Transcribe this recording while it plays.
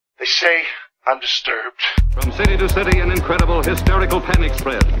say I'm disturbed. From city to city, an incredible hysterical panic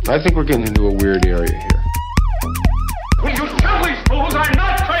spread. I think we're getting into a weird area here. Will you tell these fools I'm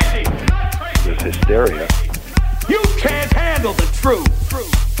not crazy? There's hysteria. You can't handle the truth.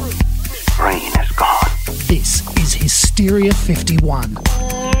 Brain is gone. This is Hysteria 51.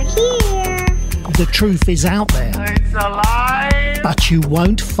 They're here. The truth is out there. It's alive. But you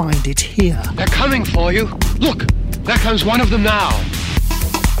won't find it here. They're coming for you. Look, there comes one of them now.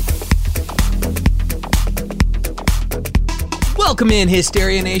 Welcome in,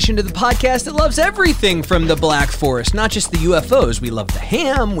 Hysteria Nation, to the podcast that loves everything from the Black Forest. Not just the UFOs. We love the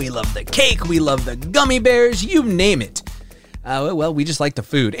ham, we love the cake, we love the gummy bears, you name it. Well, we just like the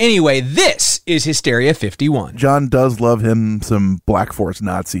food. Anyway, this is Hysteria 51. John does love him some Black Forest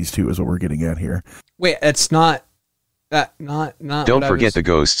Nazis, too, is what we're getting at here. Wait, it's not... not Don't forget the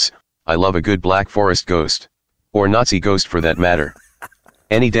ghosts. I love a good Black Forest ghost. Or Nazi ghost, for that matter.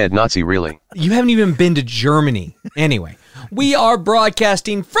 Any dead Nazi, really. You haven't even been to Germany. Anyway, we are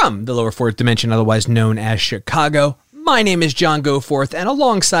broadcasting from the lower fourth dimension, otherwise known as Chicago. My name is John Goforth, and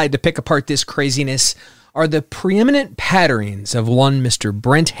alongside to pick apart this craziness are the preeminent patterns of one Mr.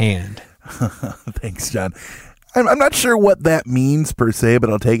 Brent Hand. Thanks, John. I'm not sure what that means per se, but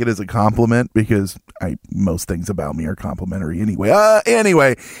I'll take it as a compliment because most things about me are complimentary anyway.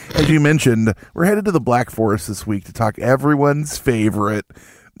 Anyway, as you mentioned, we're headed to the Black Forest this week to talk everyone's favorite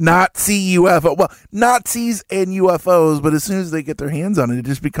Nazi UFO. Well, Nazis and UFOs, but as soon as they get their hands on it, it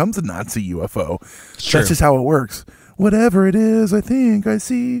just becomes a Nazi UFO. That's just how it works. Whatever it is, I think I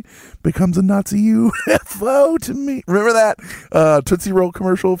see becomes a Nazi UFO to me. Remember that Tootsie Roll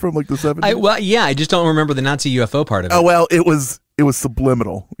commercial from like the 70s? I just don't remember the Nazi UFO part of it. Oh, well, it was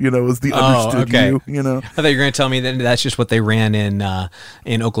subliminal. It was the understood you. I thought you were going to tell me that that's just what they ran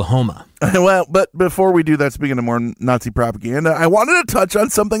in Oklahoma. Well, but before we do that, speaking of more Nazi propaganda, I wanted to touch on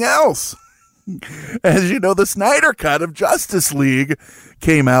something else. As you know, the Snyder Cut of Justice League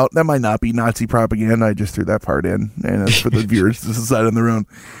came out. That might not be Nazi propaganda. I just threw that part in, and it's for the viewers to decide on their own.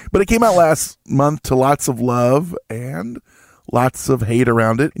 But it came out last month to lots of love and lots of hate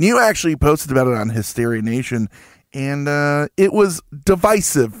around it. And you actually posted about it on Hysteria Nation, and it was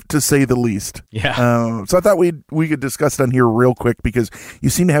divisive, to say the least. Yeah. So I thought we could discuss it on here real quick because you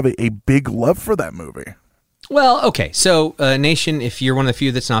seem to have a big love for that movie. Well, okay. So, Nation, if you're one of the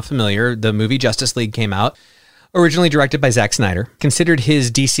few that's not familiar, the movie Justice League came out, originally directed by Zack Snyder. Considered his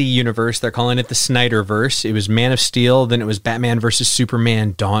DC universe, they're calling it the Snyderverse. It was Man of Steel, then it was Batman versus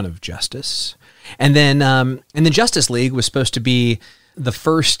Superman: Dawn of Justice. And then Justice League was supposed to be the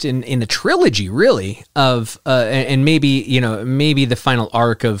first in a trilogy, really, of and maybe the final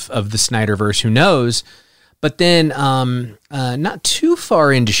arc of the Snyderverse, who knows. But then, not too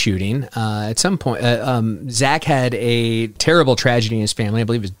far into shooting, at some point, Zach had a terrible tragedy in his family. I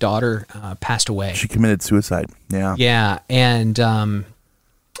believe his daughter passed away. She committed suicide. Yeah. Yeah, and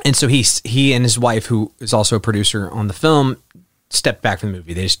so he and his wife, who is also a producer on the film, stepped back from the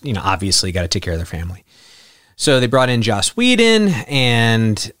movie. They just, obviously got to take care of their family. So they brought in Joss Whedon,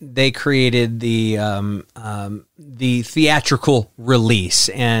 and they created the theatrical release.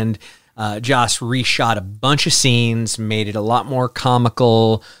 And Joss reshot a bunch of scenes, made it a lot more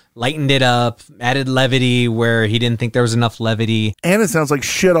comical, lightened it up, added levity where he didn't think there was enough levity. And it sounds like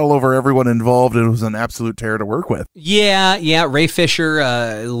shit all over everyone involved. It was an absolute terror to work with. Yeah. Ray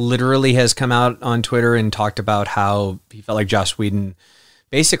Fisher literally has come out on Twitter and talked about how he felt like Joss Whedon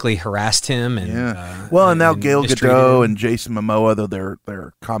basically harassed him. And and now Gal Gadot and Jason Momoa, though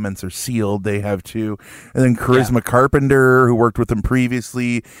their comments are sealed, they have too. And then Charisma Carpenter, who worked with him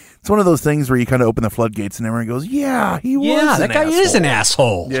previously. It's one of those things where you kind of open the floodgates and everyone goes, "Yeah, he was. Yeah, that guy is an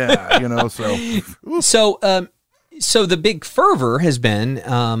asshole." Yeah, So the big fervor has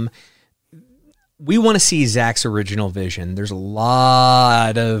been. We want to see Zach's original vision. There's a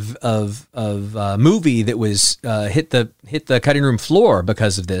lot of movie that was hit the cutting room floor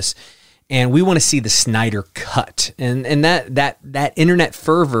because of this, and we want to see the Snyder Cut. And that internet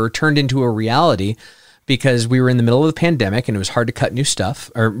fervor turned into a reality because we were in the middle of the pandemic and it was hard to cut new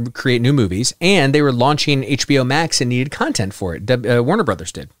stuff or create new movies, and they were launching HBO Max and needed content for it. Warner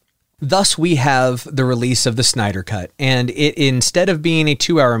Brothers did. Thus, we have the release of the Snyder Cut, and it, instead of being a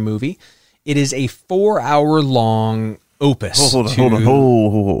 2-hour movie, it is a 4-hour-long opus. Hold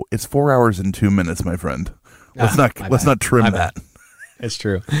on. It's 4 hours and 2 minutes, my friend. Let's not trim that. It's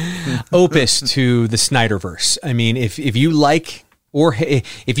true. Opus to the Snyderverse. I mean, if you like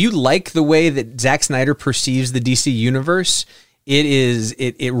the way that Zack Snyder perceives the DC universe,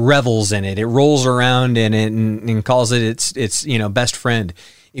 it revels in it. It rolls around in it and calls it its best friend.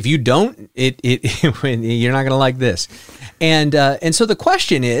 If you don't, you're not going to like this. And so the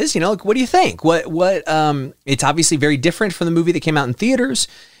question is, what do you think? It's obviously very different from the movie that came out in theaters.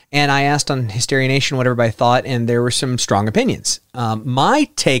 And I asked on Hysteria Nation what everybody thought, and there were some strong opinions. My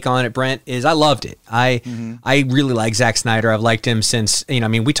take on it, Brent, is I loved it. I really like Zack Snyder. I've liked him since,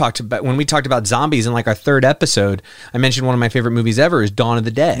 when we talked about zombies in like our third episode, I mentioned one of my favorite movies ever is Dawn of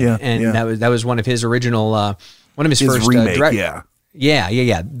the Dead. That was one of his original, one of his first remake,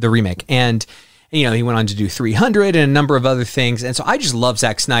 the remake. And he went on to do 300 and a number of other things. And so I just love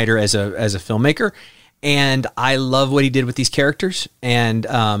Zack Snyder as a filmmaker. And I love what he did with these characters. And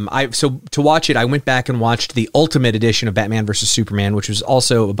so to watch it, I went back and watched the Ultimate Edition of Batman vs. Superman, which was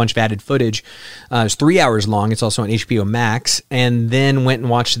also a bunch of added footage. It was 3 hours long. It's also on HBO Max. And then went and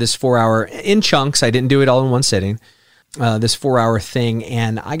watched this 4 hour in chunks. I didn't do it all in one sitting. This 4 hour thing.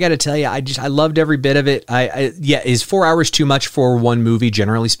 And I got to tell you, I loved every bit of it. Is 4 hours too much for one movie?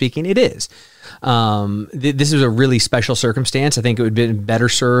 Generally speaking, it is. This is a really special circumstance. I think it would have been better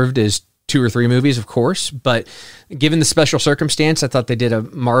served as 2 or 3 movies, of course, but given the special circumstance, I thought they did a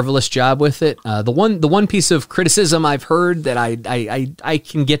marvelous job with it. The one piece of criticism I've heard that I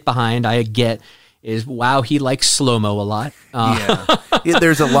can get behind, is wow, he likes slow-mo a lot.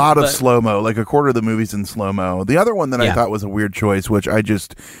 There's a lot of slow-mo, like a quarter of the movie's in slow-mo. The other one that I thought was a weird choice, which I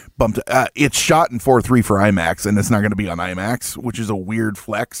just bumped, it's shot in 4:3 for IMAX, and it's not going to be on IMAX, which is a weird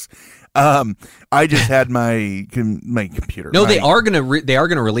flex. I just had my computer. No, they are gonna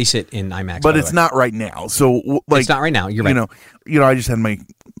release it in IMAX, but it's not right now. So it's not right now. You're right. I just had my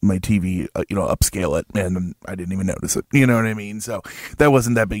TV, upscale it, and I didn't even notice it. You know what I mean? So that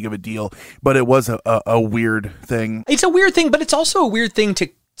wasn't that big of a deal, but it was a weird thing. It's a weird thing, but it's also a weird thing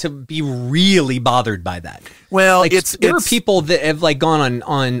to be really bothered by that. Well, there are people that have gone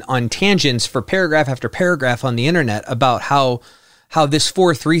on tangents for paragraph after paragraph on the internet about how this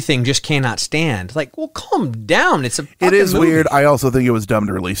 4:3 thing just cannot stand. Like, well, calm down. It is movie. Weird. I also think it was dumb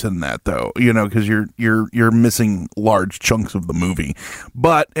to release it in that, though. Because you're missing large chunks of the movie.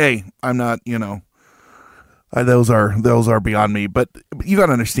 But hey, I'm not. Those are beyond me. But you got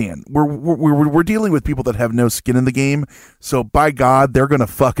to understand, we're dealing with people that have no skin in the game. So by God, they're gonna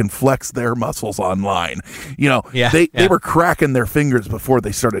fucking flex their muscles online. They were cracking their fingers before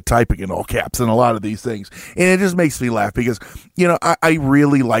they started typing in all caps and a lot of these things, and it just makes me laugh because I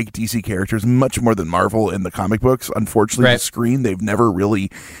really like DC characters much more than Marvel in the comic books. Unfortunately, the screen they've never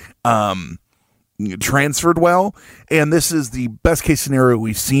really transferred well, and this is the best case scenario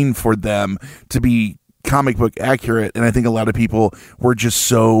we've seen for them to be comic book accurate, and I think a lot of people were just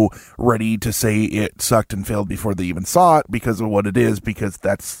so ready to say it sucked and failed before they even saw it because of what it is, because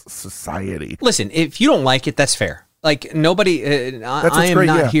that's society. Listen, if you don't like it, that's fair. Like, nobody, I am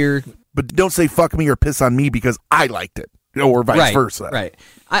not here. But don't say fuck me or piss on me because I liked it, or vice versa. Right.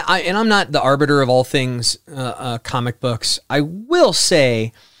 And I'm not the arbiter of all things comic books. I will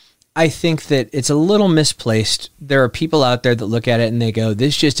say, I think that it's a little misplaced. There are people out there that look at it and they go,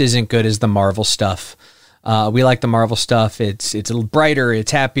 this just isn't good as the Marvel stuff. We like the Marvel stuff. It's a little brighter.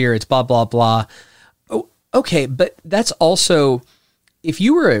 It's happier. It's blah, blah, blah. Oh, okay, but that's also, if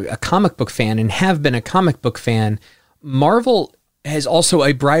you were a comic book fan and have been a comic book fan, Marvel has also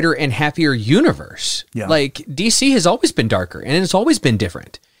a brighter and happier universe. Yeah. Like, DC has always been darker and it's always been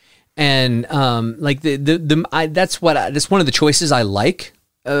different. And that's one of the choices I like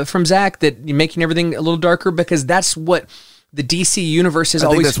from Zach, that you're making everything a little darker, because that's what the DC universe has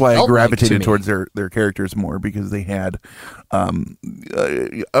always felt. I think that's why I gravitated towards their characters more, because they had,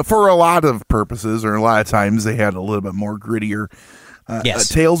 for a lot of purposes or a lot of times, they had a little bit more grittier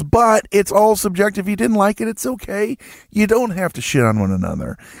tales. But it's all subjective. If you didn't like it, it's okay. You don't have to shit on one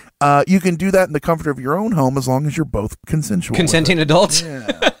another. You can do that in the comfort of your own home as long as you're both consenting adults.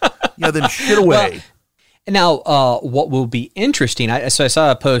 Yeah, then shit away. Now, what will be interesting, so I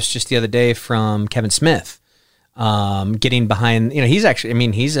saw a post just the other day from Kevin Smith, getting behind,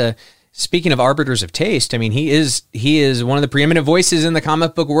 speaking of arbiters of taste, he is one of the preeminent voices in the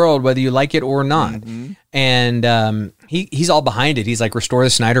comic book world, whether you like it or not. Mm-hmm. And he's all behind it. He's like, restore the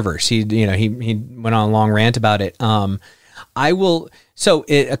Snyderverse. He went on a long rant about it. A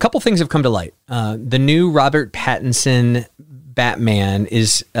couple things have come to light. The new Robert Pattinson Batman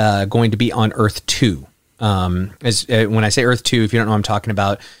is going to be on Earth 2. When I say Earth 2, if you don't know what I'm talking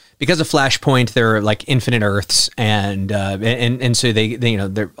about, because of Flashpoint, there are like infinite Earths, and so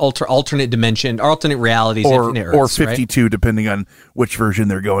they're alternate dimension, alternate realities, infinite Earths, or 52, right? Depending on which version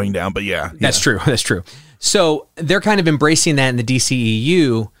they're going down. But that's true. That's true. So they're kind of embracing that in the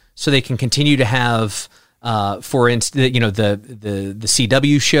DCEU, so they can continue to have For instance, the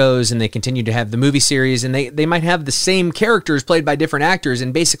CW shows, and they continue to have the movie series, and they might have the same characters played by different actors,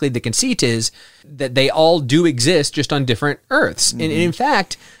 and basically the conceit is that they all do exist just on different Earths. And in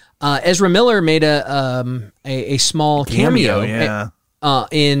fact, Ezra Miller made a small cameo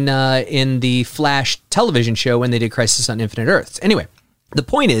in the Flash television show when they did Crisis on Infinite Earths. Anyway, the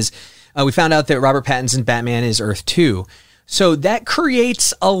point is, we found out that Robert Pattinson's Batman is Earth 2. So that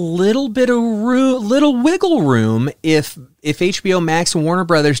creates a little bit of little wiggle room if HBO Max and Warner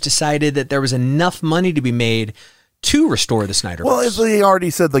Brothers decided that there was enough money to be made to restore the Snyderverse. Well, as they already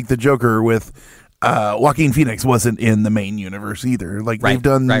said, like the Joker with Joaquin Phoenix wasn't in the main universe either. Like they've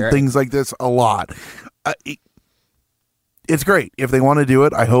done things like this a lot. It's great. If they want to do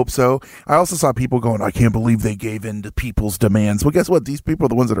it, I hope so. I also saw people going, I can't believe they gave in to people's demands. Well, guess what? These people are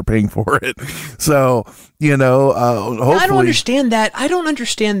the ones that are paying for it. So, hopefully. I don't understand that. I don't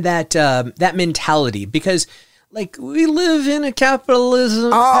understand that mentality because, like, we live in a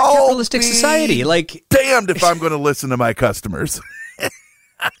capitalistic society. Like, damned if I'm going to listen to my customers.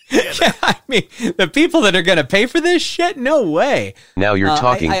 Yeah, I mean, the people that are going to pay for this shit, no way. Now you're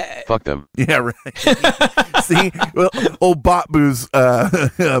talking. Fuck them. Yeah, right. See, well, old Botboo's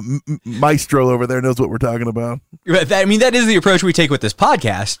maestro over there knows what we're talking about. That is the approach we take with this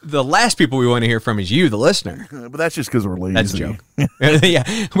podcast. The last people we want to hear from is you, the listener. But that's just because we're lazy. That's a joke.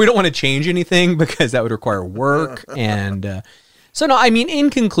 Yeah, we don't want to change anything because that would require work. And so, no, I mean, in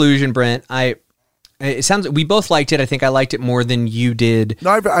conclusion, Brent, it sounds we both liked it. I think I liked it more than you did.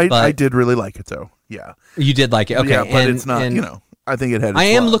 No, I did really like it though. Yeah, you did like it. Okay, yeah, but it's not. I think it had. I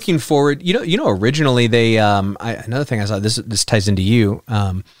am looking forward. Originally they. Another thing I saw. This ties into you.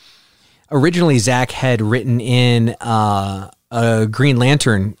 Originally, Zach had written in a Green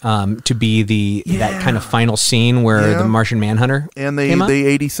Lantern to be that kind of final scene where the Martian Manhunter and they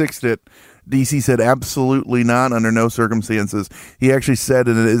 86'd it. DC said absolutely not, under no circumstances. He actually said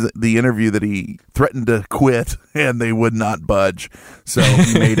in the interview that he threatened to quit and they would not budge. So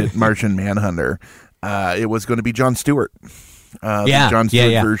he made it Martian Manhunter. It was going to be Jon Stewart. The Jon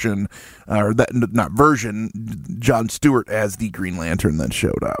Stewart version, or that not version, Jon Stewart as the Green Lantern that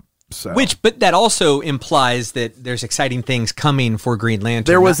showed up. So. But that also implies that there's exciting things coming for Green Lantern.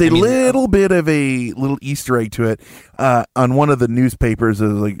 There was a little bit of a little Easter egg to it. On one of the newspapers,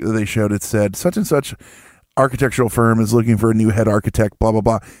 they showed, it said, such and such architectural firm is looking for a new head architect, blah, blah,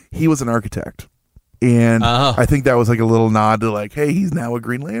 blah. He was an architect. And I think that was like a little nod to like, hey, he's now a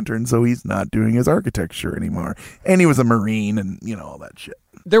Green Lantern, so he's not doing his architecture anymore. And he was a Marine and, all that shit.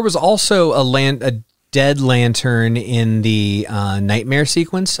 There was also a Dead Lantern in the Nightmare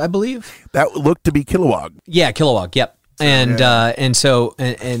sequence, I believe. That looked to be Kilowog. Yeah, Kilowog. Yep. And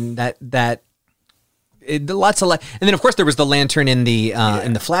lots of and then of course there was the Lantern in the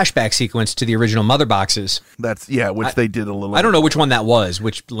flashback sequence to the original Mother boxes. That's which they did a little. I don't know which one that was.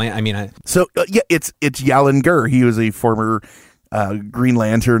 It's Yalan Gur. He was a former Green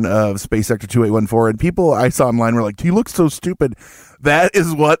Lantern of Space Sector 2814, and people I saw online were like, he looks so stupid. That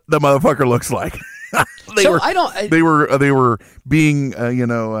is what the motherfucker looks like. They were being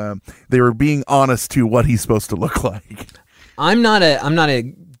honest to what he's supposed to look like. I'm not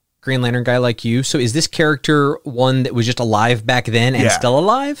a Green Lantern guy like you. So is this character one that was just alive back then and still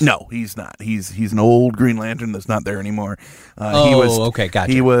alive? No, he's not. He's an old Green Lantern that's not there anymore. Okay,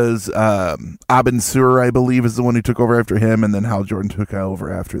 gotcha. He was Abin Sur, I believe, is the one who took over after him, and then Hal Jordan took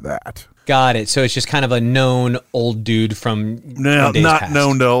over after that. Got it. So it's just kind of a known old dude from days not past.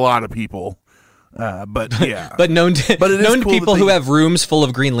 Known to a lot of people. But yeah, but known to people who have rooms full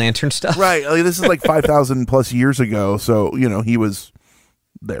of Green Lantern stuff. Right. This is like 5,000 plus years ago. So, he was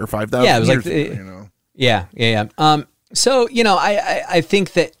there 5,000 years ago. Yeah. So, I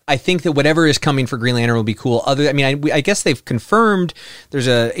think that whatever is coming for Green Lantern will be cool. I guess they've confirmed there's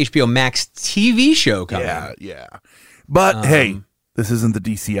a HBO Max TV show coming. Yeah. But hey, this isn't the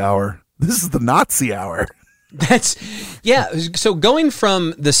DC hour. This is the Nazi hour. So going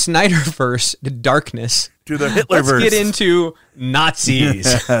from the Snyderverse to darkness to the Hitlerverse, let's get into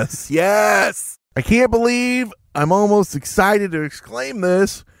Nazis. Yes. I can't believe I'm almost excited to exclaim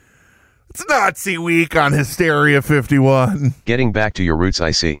this. It's Nazi Week on Hysteria 51. Getting back to your roots,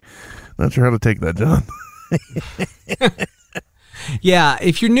 I see. Not sure how to take that, John. Yeah,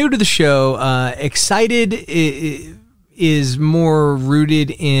 if you're new to the show, excited is more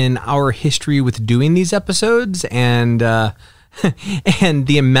rooted in our history with doing these episodes and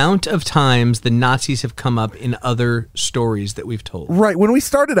the amount of times the Nazis have come up in other stories that we've told. Right. When we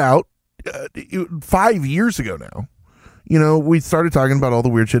started out 5 years ago now, we started talking about all the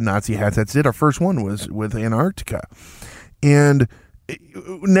weird shit Nazi hats did. Our first one was with Antarctica. And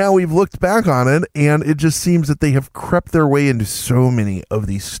now we've looked back on it, and it just seems that they have crept their way into so many of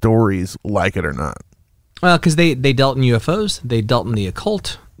these stories, like it or not. Well, because they dealt in UFOs, they dealt in the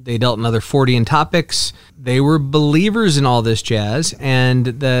occult, they dealt in other Fortean topics. They were believers in all this jazz, and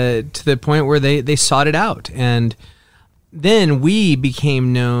to the point where they sought it out. And then we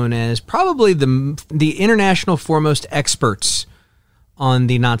became known as probably the international foremost experts on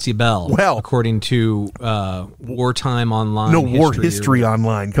the Nazi Bell. Well, according to Wartime Online. War History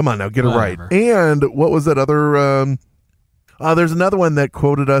Online. Come on now, get Whatever. it right. And what was that other? There's another one that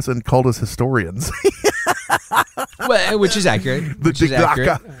quoted us and called us historians. Well, which is accurate. The Which is accurate.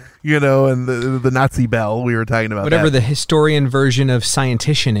 Glocke, you know, and the Nazi Bell. We were talking about Whatever that. the historian version of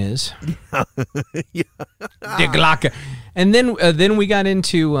scientician is. The Glocke. And then we got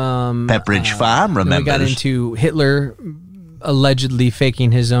into Pepperidge Farm, then we got remembers. into Hitler allegedly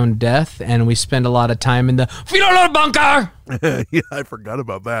faking his own death, and we spend a lot of time in the Führer bunker. Yeah, I forgot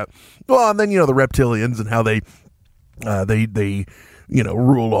about that. Well, and then the reptilians and how they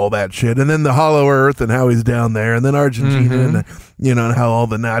rule all that shit, and then the Hollow Earth and how he's down there, and then Argentina, and and how all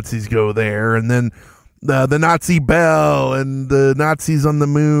the Nazis go there, and then the Nazi Bell and the Nazis on the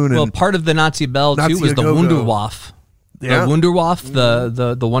moon. Well, And part of the Nazi Bell too Nazi was the go-go. Wunderwaffe. Yeah. The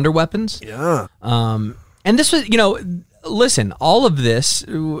Wunderwaffe, the wonder weapons. Yeah. And this was, listen, all of this,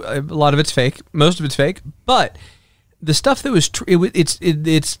 a lot of it's fake, most of it's fake, but the stuff that was,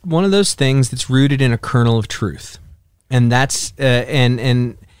 it's one of those things that's rooted in a kernel of truth, and that's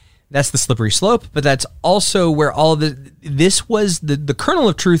and that's the slippery slope. But that's also where all of this was the kernel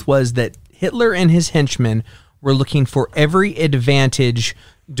of truth was that Hitler and his henchmen were looking for every advantage,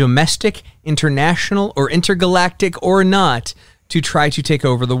 domestic, international, or intergalactic or not, to try to take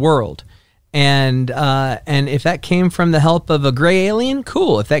over the world. And if that came from the help of a gray alien,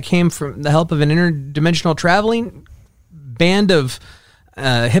 cool. If that came from the help of an interdimensional traveling band of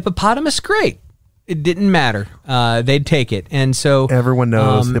hippopotamus, great. It didn't matter. They'd take it. And so Everyone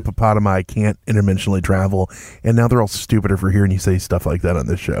knows hippopotami can't interdimensionally travel, and now they're all stupider for hearing you say stuff like that on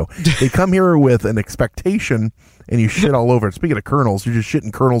this show. They come here with an expectation, and you shit all over it. Speaking of kernels, you're just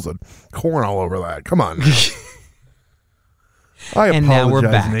shitting kernels of corn all over that. Come on. I And apologize, now we're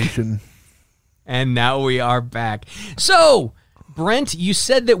back. nation. And now we are back. So, Brent, you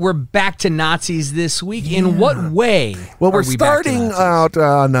said that we're back to Nazis this week. In what way? Well, are we're we back to starting Nazis?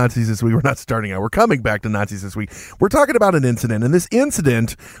 out Nazis this week. We're not starting out. We're coming back to Nazis this week. We're talking about an incident, and this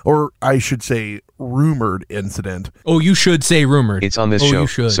incident, or I should say rumored incident. Oh, you should say rumored. It's on this You show,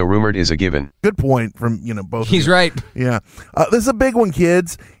 should. so rumored is a given. Good point from, both of He's you. right. Yeah. This is a big one,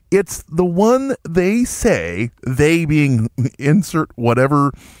 kids. It's the one they say, they being insert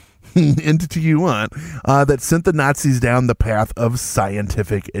whatever entity you want, that sent the Nazis down the path of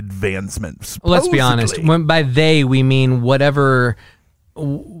scientific advancement. Well, let's be honest. supposedly. By they, we mean whatever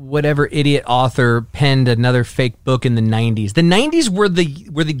idiot author penned another fake book in the 90s. The 90s were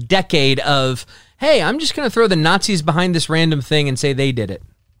the decade of, hey, I'm just going to throw the Nazis behind this random thing and say they did it.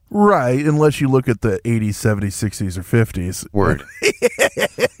 Right, unless you look at the 80s, 70s, 60s, or 50s. Word.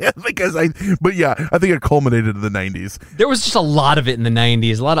 I think it culminated in the 90s. There was just a lot of it in the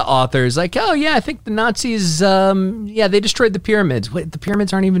 90s. A lot of authors like, oh, yeah, I think the Nazis, they destroyed the pyramids. Wait, the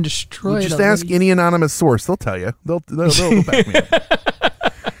pyramids aren't even destroyed. Just ask any anonymous source. They'll tell you. They'll back me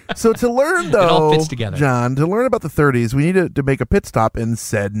up. So to learn, though, all fits together. John, to learn about the 30s, we need to make a pit stop in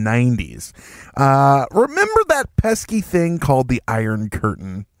said 90s. Remember that pesky thing called the Iron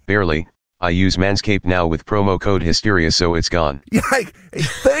Curtain? Barely. I use Manscaped now with promo code Hysteria, so it's gone. Yeah, hey,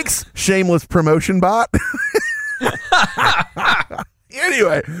 thanks, shameless promotion bot.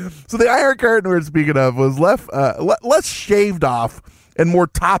 Anyway, so the Iron Curtain we're speaking of was less shaved off and more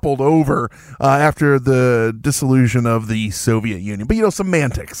toppled over after the dissolution of the Soviet Union. But,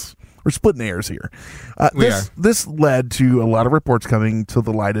 semantics. We're splitting hairs here. This led to a lot of reports coming to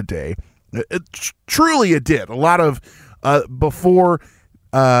the light of day. Truly it did. A lot of, before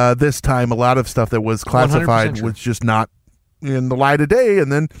this time, a lot of stuff that was classified true. was just not in the light of day.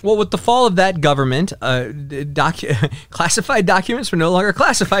 And then, Well, with the fall of that government, classified documents were no longer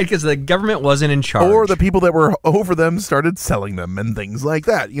classified because the government wasn't in charge. or the people that were over them started selling them and things like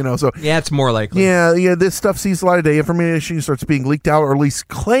that, So Yeah, it's more likely. yeah, this stuff sees the light of day. Information starts being leaked out, or at least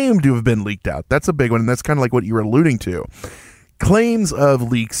claimed to have been leaked out. That's a big one, and that's kind of like what you were alluding to. Claims of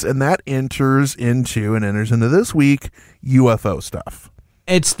leaks, and that enters into this week UFO stuff.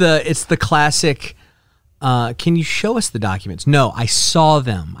 It's the classic. Can you show us the documents? No, I saw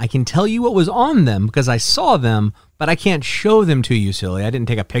them. I can tell you what was on them because I saw them, but I can't show them to you, silly. I didn't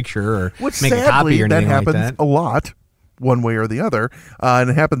take a picture or Which make a sadly, copy or that anything happens like that. a lot, one way or the other, and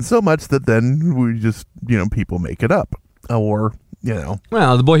it happens so much that then we just people make it up, or you know.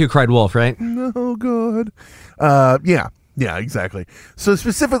 Well, The Boy Who Cried Wolf, right? Oh, God. Yeah, exactly. So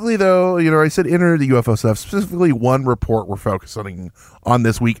specifically, though, you know, I said enter the UFO stuff. Specifically, one report we're focusing on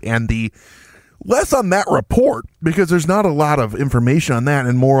this week, and the less on that report, because there's not a lot of information on that,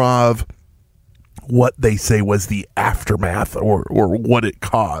 and more of what they say was the aftermath or what it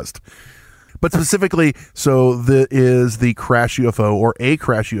caused. But specifically, so there is the crash UFO or a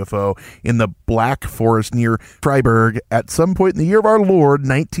crash UFO in the Black Forest near Freiburg at some point in the year of our Lord,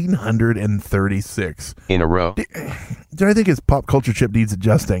 1936. In a row. Do I think his pop culture chip needs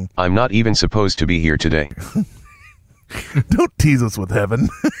adjusting? I'm not even supposed to be here today. Don't tease us with heaven.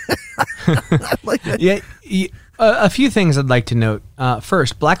 I like that. Yeah. A few things I'd like to note.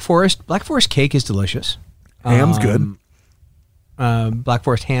 First, Black Forest cake is delicious. Ham's good. Black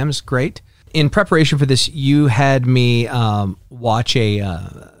Forest ham's great. In preparation for this, you had me watch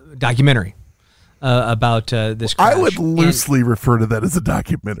a documentary about this crash. I would loosely refer to that as a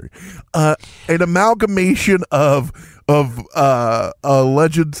documentary, an amalgamation of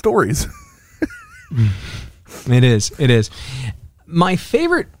alleged stories. It is. My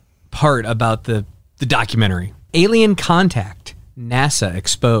favorite part about the documentary, Alien Contact, NASA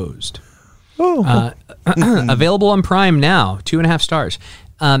Exposed. Available on Prime now, 2.5 stars.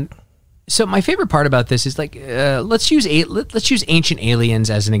 So my favorite part about this is let's use Ancient Aliens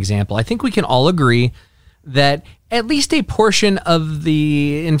as an example. I think we can all agree that at least a portion of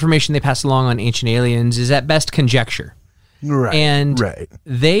the information they pass along on Ancient Aliens is at best conjecture. Right. And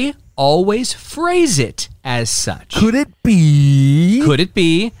they always phrase it as such. Could it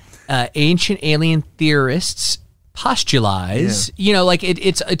be? Ancient alien theorists postulize,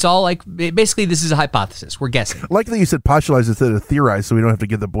 it's all like, basically this is a hypothesis. We're guessing. Like that you said postulize instead of theorize, so we don't have to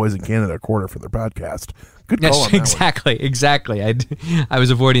give the boys in Canada a quarter for their podcast. Good call on that Exactly. I was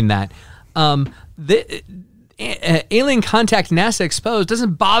avoiding that. The Alien Contact NASA Exposed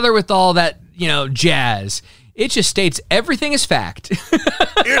doesn't bother with all that, jazz. It just states everything is fact. Yeah,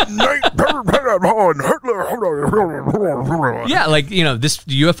 this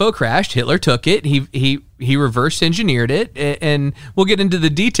UFO crashed. Hitler took it. He reverse engineered it, and we'll get into the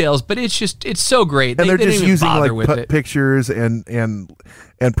details. But it's so great. And they're just using pictures and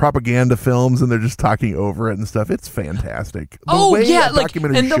propaganda films, and they're just talking over it and stuff. It's fantastic. The way a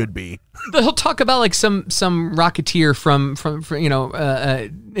documentary should be. He'll talk about some rocketeer from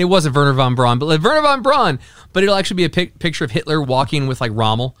it wasn't Werner von Braun, but Werner von Braun. But it'll actually be a picture of Hitler walking with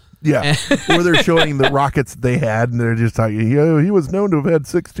Rommel. Yeah, where they're showing the rockets they had, and they're just talking. He was known to have had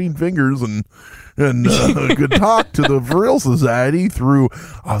 16 fingers and could talk to the Vril Society through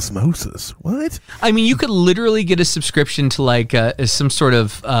osmosis. What? I mean, you could literally get a subscription to some sort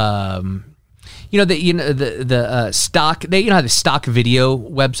of the stock. They have the stock video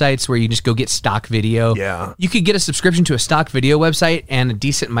websites where you just go get stock video. Yeah, you could get a subscription to a stock video website and a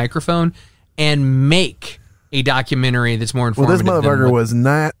decent microphone and make a documentary that's more informative. Well, this motherfucker was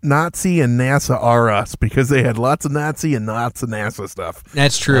not Nazi and NASA are us, because they had lots of Nazi and lots of NASA stuff.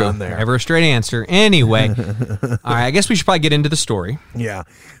 That's true. Never a straight answer. Anyway, all right, I guess we should probably get into the story. Yeah.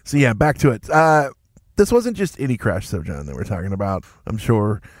 So back to it. This wasn't just any crash, though, John, that we're talking about. I'm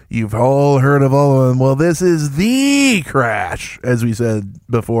sure you've all heard of all of them. Well, this is the crash, as we said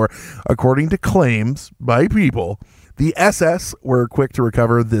before. According to claims by people, the SS were quick to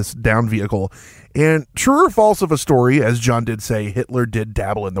recover this downed vehicle. And true or false of a story, as John did say, Hitler did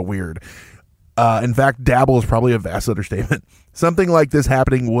dabble in the weird. In fact, dabble is probably a vast understatement. Something like this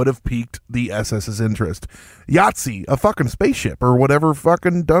happening would have piqued the SS's interest. Yahtzee, a fucking spaceship, or whatever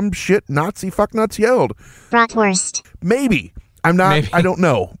fucking dumb shit Nazi fucknuts yelled. Bratwurst. Maybe. I don't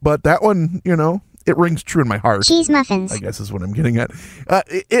know. But that one, it rings true in my heart. Cheese muffins. I guess is what I'm getting at.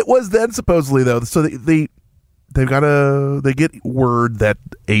 It was then supposedly, though, so they get word that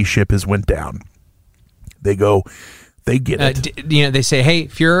a ship has went down. They get it. They say, "Hey,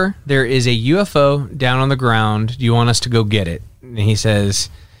 Fuhrer, there is a UFO down on the ground. Do you want us to go get it?" And he says,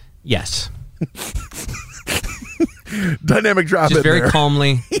 "Yes." Dynamic drop. Just very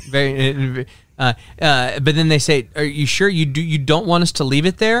calmly, very. But then they say, "Are you sure you don't want us to leave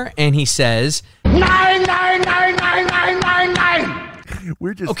it there?" And he says, "Nine.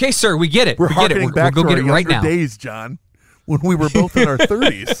 We're just okay, sir. We get it. We're harkening back we'll to go our get it right now. days, John, when we were both in our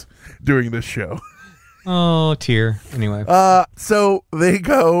 30s doing this show. Oh, tear. Anyway. So they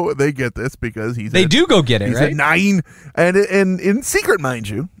get this because they do go get it, he's right? At 9, and in secret, mind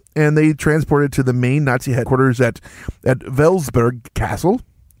you, and they transport it to the main Nazi headquarters at Welsberg Castle,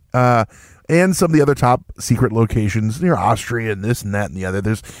 and some of the other top secret locations near Austria and this and that and the other.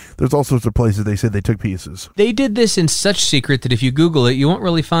 There's all sorts of places they said they took pieces. They did this in such secret that if you Google it, you won't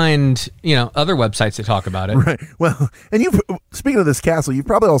really find, other websites that talk about it. Right. Well, and speaking of this castle, you've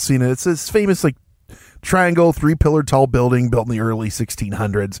probably all seen it. It's this famous triangle, 3-pillar tall building built in the early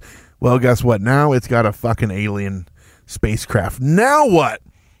 1600s. Well, guess what? Now it's got a fucking alien spacecraft. Now what?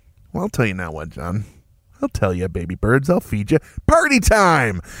 Well, I'll tell you now what, John. I'll tell you, baby birds. I'll feed you. Party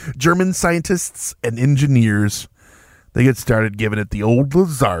time! German scientists and engineers, they get started giving it the old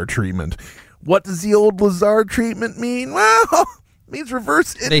Lazar treatment. What does the old Lazar treatment mean? Well, it means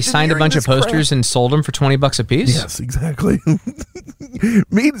reverse engineering. They signed a bunch of posters and sold them for $20 a piece? Yes, exactly.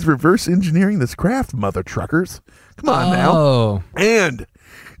 Means reverse engineering this craft, mother truckers. Come on now. And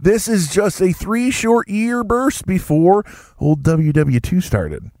this is just a 3 short year burst before old WW2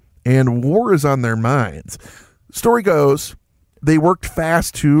 started. And war is on their minds. Story goes, they worked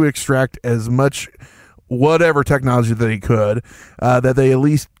fast to extract as much whatever technology that they could, that they at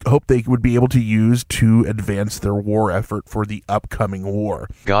least hoped they would be able to use to advance their war effort for the upcoming war.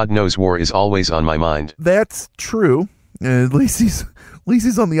 God knows war is always on my mind. That's true. At least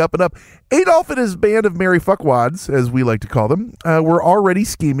he's on the up and up. Adolf and his band of merry fuckwads, as we like to call them, were already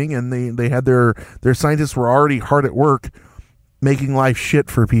scheming, and they had their scientists were already hard at work making life shit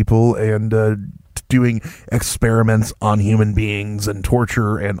for people and doing experiments on human beings and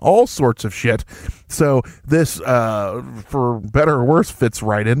torture and all sorts of shit. So this, for better or worse, fits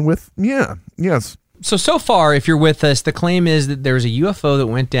right in with, yes. So far, if you're with us, the claim is that there was a UFO that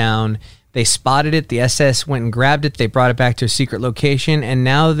went down. They spotted it. The SS went and grabbed it. They brought it back to a secret location, and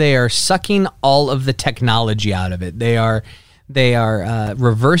now they are sucking all of the technology out of it. They are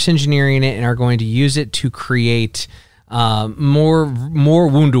reverse engineering it and are going to use it to create more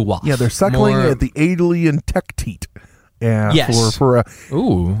Wunderwaffe. Yeah, they're suckling at the alien tech teat. Yeah, yes.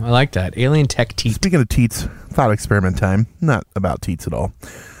 Ooh, I like that. Alien tech teat. Speaking of teats, thought experiment time. Not about teats at all.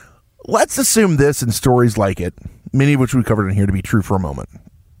 Let's assume this and stories like it, many of which we covered in here, to be true for a moment.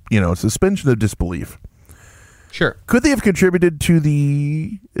 Suspension of disbelief. Sure. Could they have contributed to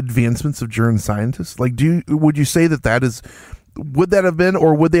the advancements of German scientists? Would you say that is... Would that have been,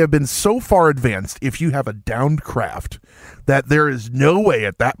 or would they have been so far advanced if you have a downed craft that there is no way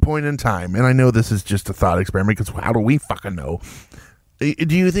at that point in time, and I know this is just a thought experiment because how do we fucking know?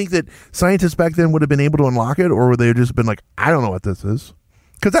 Do you think that scientists back then would have been able to unlock it, or would they have just been like, I don't know what this is?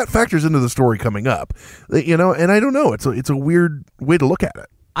 Because that factors into the story coming up, and I don't know. It's a weird way to look at it.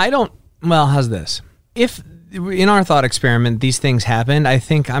 Well, how's this? If in our thought experiment these things happened, I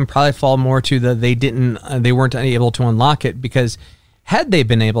think I'm probably fall more to they weren't able to unlock it, because had they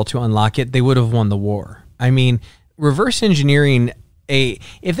been able to unlock it, they would have won the war. I mean, reverse engineering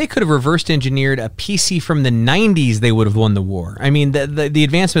if they could have reversed engineered a PC from the 90s, they would have won the war. I mean, the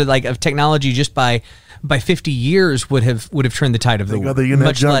advancement of technology just by 50 years would have turned the tide of the war. They didn't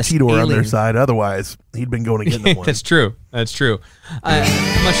have John Titor on their side. Otherwise, he'd been going to get them one. That's true. Much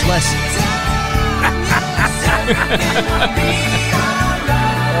less.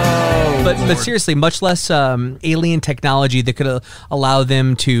 But seriously, much less alien technology that could allow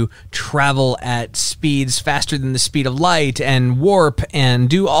them to travel at speeds faster than the speed of light and warp and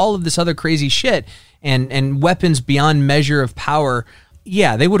do all of this other crazy shit and weapons beyond measure of power.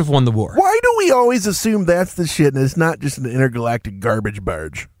 Yeah, they would have won the war. Why do we always assume that's the shit and it's not just an intergalactic garbage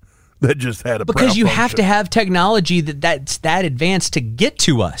barge that just had a Because you have to have technology that's that advanced to get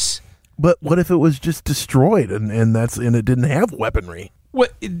to us. But what if it was just destroyed and it didn't have weaponry?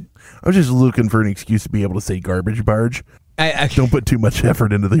 What? I was just looking for an excuse to be able to say garbage barge. Don't put too much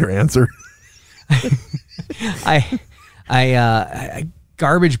effort into your answer.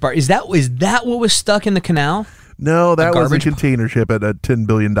 Garbage barge. Is that what was stuck in the canal? No, that was a container ship at $10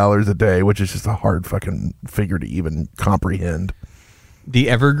 billion a day, which is just a hard fucking figure to even comprehend. The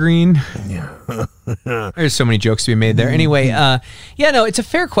Evergreen. Yeah. There's so many jokes to be made there. Anyway, it's a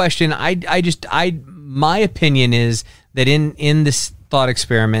fair question. My opinion is that in this thought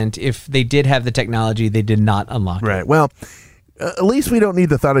experiment, if they did have the technology, they did not unlock it. Right. Well, at least we don't need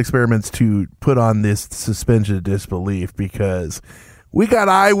the thought experiments to put on this suspension of disbelief, because we got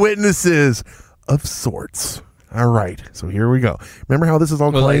eyewitnesses of sorts. All right, so here we go. Remember how this is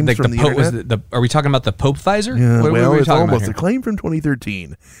all claims from the internet? Are we talking about the Pope Pfizer? Yeah, it's almost a claim from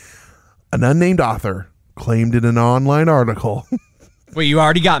 2013. An unnamed author claimed in an online article. Wait, you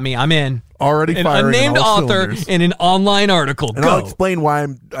already got me. I'm in. Already an firing unnamed on all author cylinders. in an online article. And I'll explain why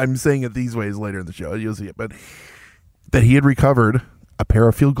I'm saying it these ways later in the show. You'll see it. But that he had recovered a pair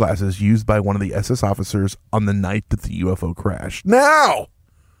of field glasses used by one of the SS officers on the night that the UFO crashed. Now,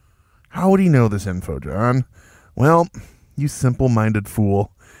 how would he know this info, John? Well, you simple-minded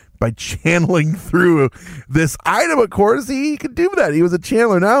fool. by channeling through this item. Of course, he could do that. He was a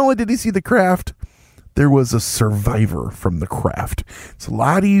channeler. Not only did he see the craft, there was a survivor from the craft. It's a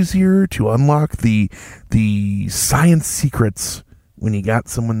lot easier to unlock the science secrets when you got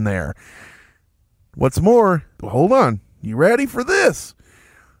someone there. What's more, hold on, you ready for this?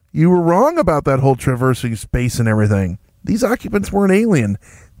 You were wrong about that whole traversing space and everything. These occupants weren't alien.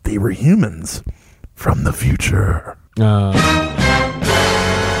 They were humans from the future.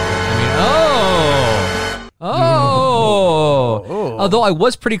 Although I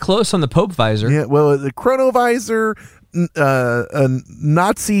was pretty close on the Pope visor. Yeah, well, the chronovisor,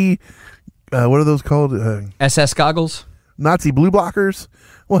 Nazi, what are those called? SS goggles? Nazi blue blockers?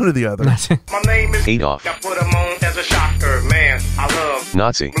 One or the other. My name is Adolf. I put 'em on as a shocker. Man, I love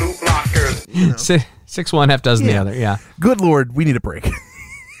Nazi. blue blockers. 6 one, half dozen the other, yeah. Good Lord, we need a break.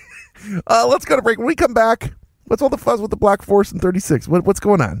 Let's go to break. When we come back, what's all the fuzz with the Black Force and 36? What's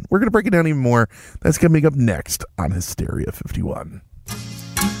going on? We're going to break it down even more. That's coming up next on Hysteria 51.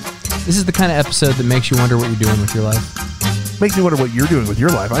 This is the kind of episode that makes you wonder what you're doing with your life. Makes me wonder what you're doing with your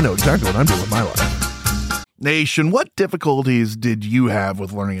life. I know exactly what I'm doing with my life. Nation, what difficulties did you have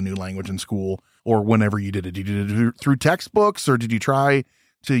with learning a new language in school or whenever you did it? Did you do it through textbooks or did you try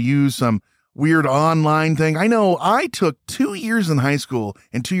to use some weird online thing? I know I took 2 years in high school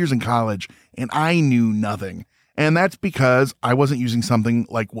and 2 years in college and I knew nothing. And that's because I wasn't using something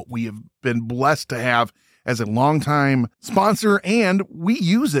like what we have been blessed to have as a longtime sponsor, and we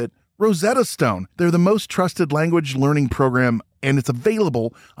use it, Rosetta Stone. They're the most trusted language learning program, and it's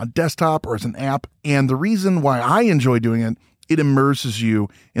available on desktop or as an app. And the reason why I enjoy doing it, it immerses you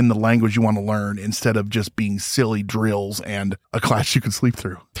in the language you want to learn instead of just being silly drills and a class you can sleep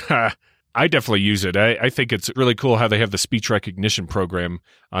through. I definitely use it. I think it's really cool how they have the speech recognition program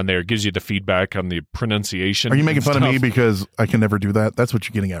on there. It gives you the feedback on the pronunciation. Are you making fun of me because I can never do that? That's what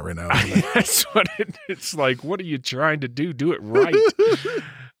you're getting at right now. That's what it's like. What are you trying to do? Do it right.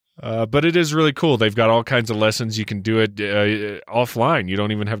 But it is really cool. They've got all kinds of lessons. You can do it offline. You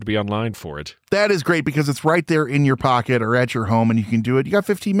don't even have to be online for it. That is great because it's right there in your pocket or at your home and you can do it. You got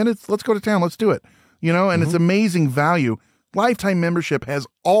 15 minutes? Let's go to town. Let's do it. You know, and it's amazing value. Lifetime membership has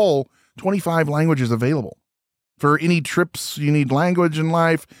all 25 languages available. For any trips you need language in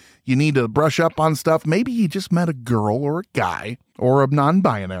life, you need to brush up on stuff. Maybe you just met a girl or a guy or a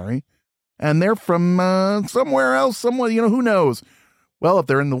non-binary and they're from somewhere else, someone, you know, who knows? Well, if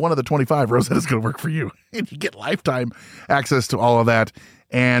they're in one of the 25, Rosetta's going to work for you. And you get lifetime access to all of that.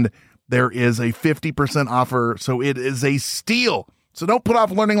 And there is a 50% offer. So it is a steal. So don't put off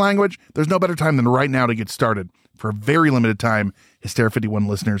learning language. There's no better time than right now to get started. For a very limited time, Hysteria 51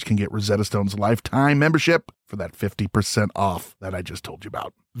 listeners can get Rosetta Stone's lifetime membership for that 50% off that I just told you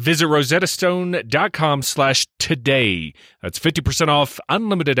about. Visit rosettastone.com/today. That's 50% off,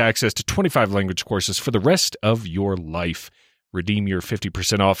 unlimited access to 25 language courses for the rest of your life. Redeem your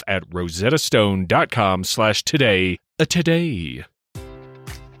 50% off at rosettastone.com/today. Today.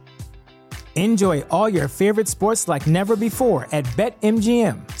 Enjoy all your favorite sports like never before at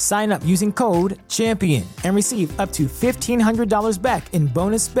BetMGM. Sign up using code CHAMPION and receive up to $1,500 back in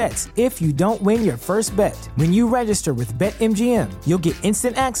bonus bets if you don't win your first bet. When you register with BetMGM, you'll get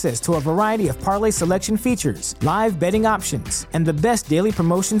instant access to a variety of parlay selection features, live betting options, and the best daily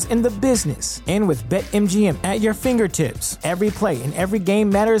promotions in the business. And with BetMGM at your fingertips, every play and every game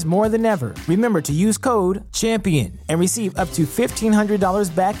matters more than ever. Remember to use code CHAMPION and receive up to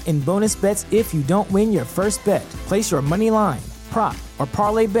 $1,500 back in bonus bets if you don't win your first bet. Place your money line, prop, or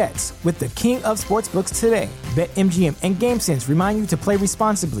parlay bets with the king of sportsbooks today. BetMGM and GameSense remind you to play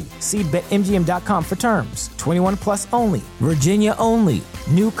responsibly. See BetMGM.com for terms. 21 plus only. Virginia only.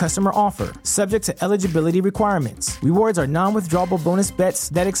 New customer offer. Subject to eligibility requirements. Rewards are non-withdrawable bonus bets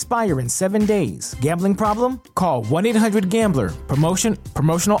that expire in 7 days. Gambling problem? Call 1-800-GAMBLER.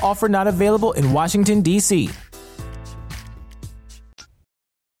 Promotional offer not available in Washington, D.C.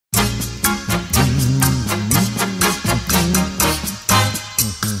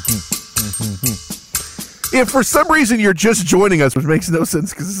 If for some reason you're just joining us, which makes no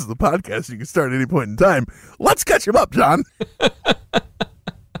sense because this is the podcast, you can start at any point in time. Let's catch him up, John.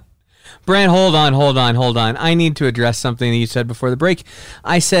 Brant, hold on. I need to address something that you said before the break.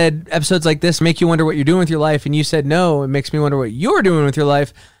 I said episodes like this make you wonder what you're doing with your life, and you said no, it makes me wonder what you're doing with your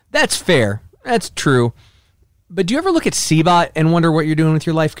life. That's fair. That's true. But do you ever look at Seabot and wonder what you're doing with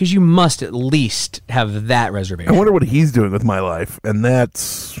your life? Because you must at least have that reservation. I wonder what he's doing with my life, and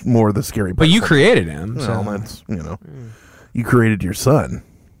that's more the scary part. But you created him. Well, that's, you created your son.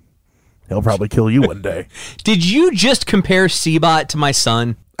 He'll probably kill you one day. Did you just compare Seabot to my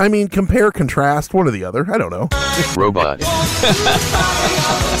son? I mean, compare, contrast, one or the other. I don't know. Robot.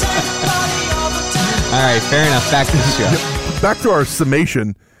 All right, fair enough. Back to the show. Back to our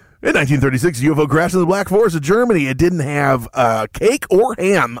summation. In 1936, UFO crashed in the Black Forest of Germany. It didn't have cake or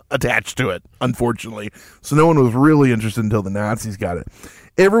ham attached to it, unfortunately. So no one was really interested until the Nazis got it.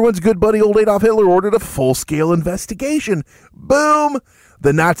 Everyone's good buddy, old Adolf Hitler, ordered a full-scale investigation. Boom!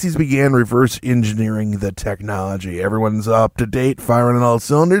 The Nazis began reverse engineering the technology. Everyone's up to date, firing on all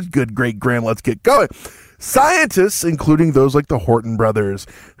cylinders. Good, great, grand, let's get going. Scientists, including those like the Horton brothers,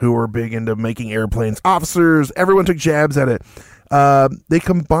 who were big into making airplanes, officers, everyone took jabs at it. They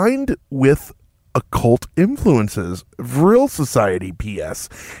combined with occult influences, Vril Society, P.S.,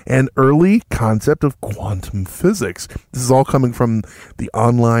 and early concept of quantum physics. This is all coming from the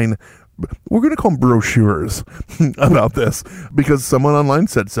online, we're going to call them brochures about this, because someone online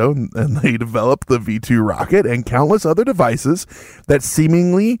said so, and they developed the V2 rocket and countless other devices that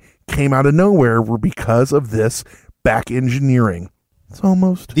seemingly came out of nowhere were because of this back engineering. It's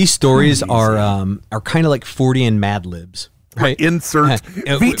almost these stories are kind of like 40 and Mad Libs. Right. Insert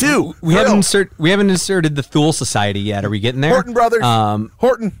V2. We haven't inserted the Thule Society yet. Are we getting there? Horton brothers.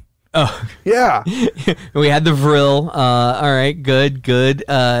 Horton. Oh yeah. We had the Vril. All right. Good.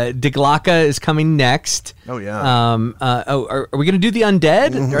 Diglaka is coming next. Oh yeah. Are we going to do the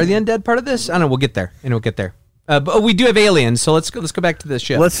undead? Mm-hmm. Are the undead part of this? I don't know. We'll get there. But we do have aliens. So let's go back to the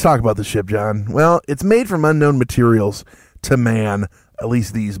ship. Let's talk about the ship, John. Well, it's made from unknown materials to man. At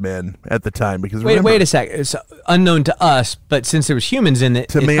least these men at the time, because wait a sec. It's unknown to us, but since there was humans in it,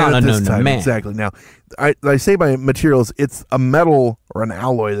 it's not unknown to man. Exactly. Now, I say by materials, it's a metal or an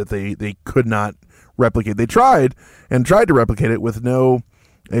alloy that they could not replicate. They tried to replicate it with no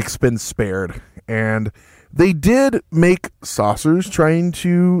expense spared, and they did make saucers trying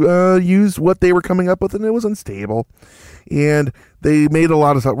to use what they were coming up with, and it was unstable. And they made a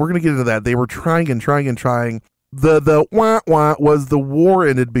lot of stuff. We're going to get into that. They were trying. The wah-wah was the war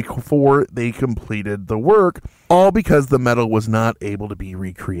ended before they completed the work, all because the metal was not able to be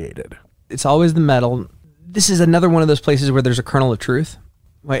recreated. It's always the metal. This is another one of those places where there's a kernel of truth.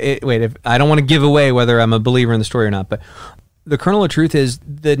 Wait, I don't want to give away whether I'm a believer in the story or not, but the kernel of truth is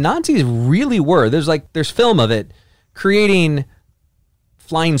the Nazis really were, there's film of it, creating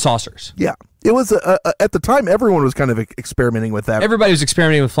flying saucers. Yeah. It was, at the time, everyone was kind of experimenting with that. Everybody was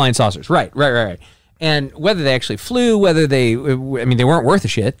experimenting with flying saucers. Right. And whether they actually flew, whether they weren't worth a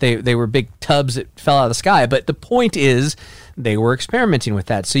shit. They were big tubs that fell out of the sky. But the point is, they were experimenting with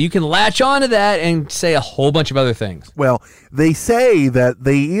that. So you can latch onto that and say a whole bunch of other things. Well, they say that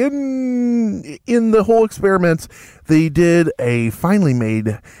in the whole experiments, they finally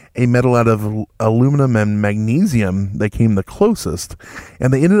made a metal out of aluminum and magnesium that came the closest.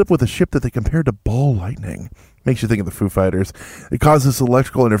 And they ended up with a ship that they compared to ball lightning. Makes you think of the Foo Fighters. It caused this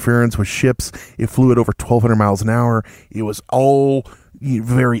electrical interference with ships. It flew at over 1,200 miles an hour. It was all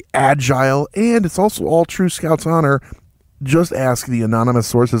very agile, and it's also all true Scout's honor. Just ask the anonymous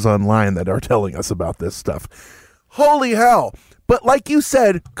sources online that are telling us about this stuff. Holy hell. But like you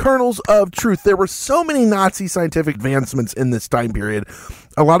said, kernels of truth. There were so many Nazi scientific advancements in this time period.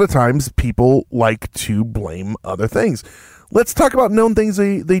 A lot of times people like to blame other things. Let's talk about known things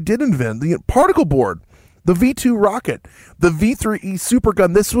they did invent. The particle board. The V2 rocket, the V3E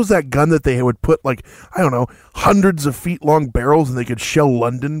supergun. This was that gun that they would put hundreds of feet long barrels, and they could shell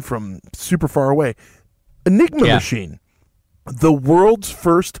London from super far away. Enigma machine, the world's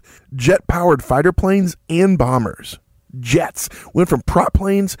first jet-powered fighter planes and bombers. Jets went from prop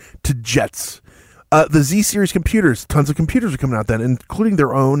planes to jets. The Z-series computers, tons of computers are coming out then, including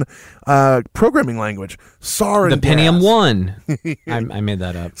their own programming language. Sarin The Pentium 1. I made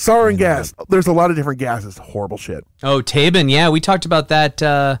that up. Sarin gas. There's a lot of different gases. Horrible shit. Oh, Tabin. Yeah, we talked about that.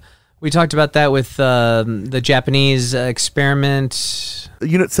 With the Japanese experiment.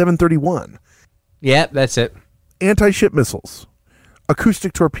 Unit 731. Yeah, that's it. Anti-ship missiles.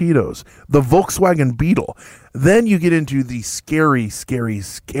 Acoustic torpedoes. The Volkswagen Beetle. Then you get into the scary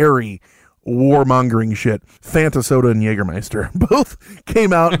warmongering shit. Fanta soda and Jägermeister both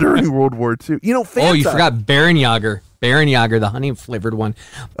came out during World War II. Fanta. Oh, you forgot Baron Jager, the honey flavored one.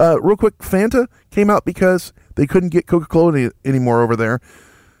 Real quick, Fanta came out because they couldn't get Coca-Cola anymore over there,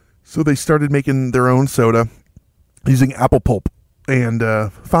 so they started making their own soda using apple pulp and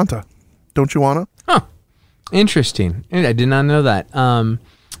Fanta. Don't you wanna? Huh. Interesting. I did not know that.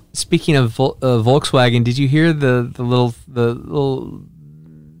 Speaking of Volkswagen, did you hear the little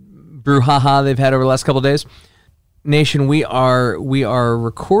brouhaha they've had over the last couple of days? Nation, we are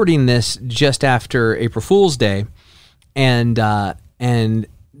recording this just after April Fool's Day, and the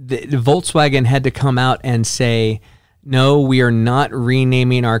Volkswagen had to come out and say no, we are not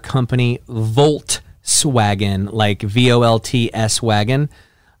renaming our company Volkswagen, like VOLTS wagon,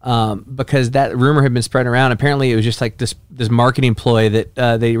 because that rumor had been spreading around. Apparently, it was just like this marketing ploy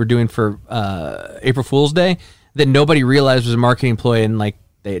that they were doing for April Fool's Day that nobody realized was a marketing ploy, and like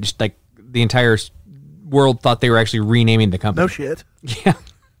they just like the entire world thought they were actually renaming the company. No shit. Yeah.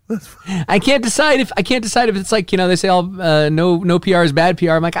 I can't decide if it's like, they say all no PR is bad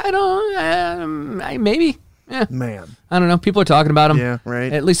PR. I'm like, I don't maybe. Yeah. Man. I don't know. People are talking about them. Yeah,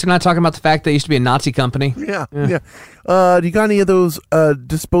 right. At least they're not talking about the fact they used to be a Nazi company. Yeah. Do you got any of those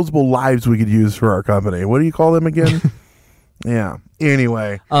disposable lives we could use for our company? What do you call them again? Yeah.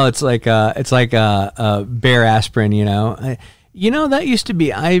 Anyway. Oh, it's like Bear aspirin, that used to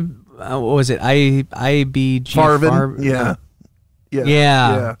be what was it? IBG Farvin? Yeah.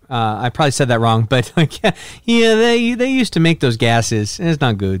 Yeah. I probably said that wrong, but they used to make those gases. And it's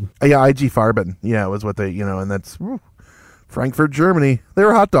not good. Yeah, IG Farben. Yeah, it was what they, and that's Frankfurt, Germany. They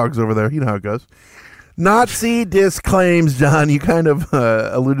were hot dogs over there. You know how it goes. Nazi disc claims, John. You kind of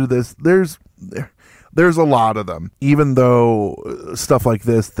alluded to this. There's a lot of them, even though stuff like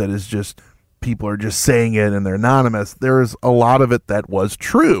this that is just people are just saying it and they're anonymous. There's a lot of it that was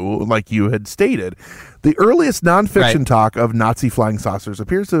true, like you had stated. The earliest nonfiction talk of Nazi flying saucers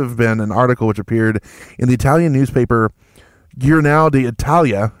appears to have been an article which appeared in the Italian newspaper Giornale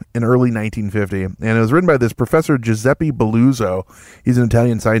d'Italia in early 1950, and it was written by this Professor Giuseppe Belluzzo. He's an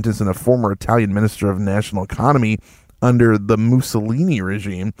Italian scientist and a former Italian Minister of National Economy under the Mussolini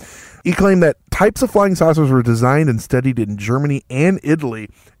regime. He claimed that types of flying saucers were designed and studied in Germany and Italy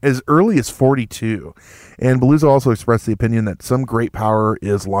as early as 1942. And Belluzzo also expressed the opinion that some great power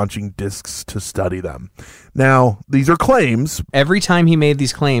is launching discs to study them. Now, these are claims. Every time he made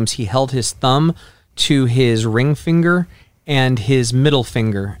these claims, he held his thumb to his ring finger and his middle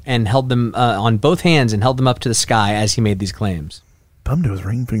finger and held them on both hands and held them up to the sky as he made these claims. Thumb to his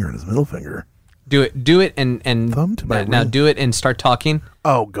ring finger and his middle finger. Do it, and thumb to my now ring. do it and start talking.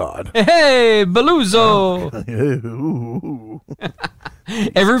 Oh God! Hey, Belluzzo!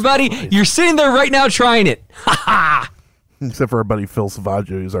 Everybody, you're sitting there right now trying it. Ha ha! Except for our buddy Phil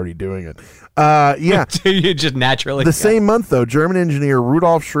Savaggio, who's already doing it. Yeah, you just naturally. The same month, though, German engineer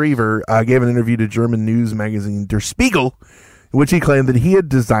Rudolf Schreiber gave an interview to German news magazine Der Spiegel, in which he claimed that he had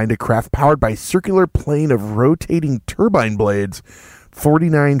designed a craft powered by a circular plane of rotating turbine blades,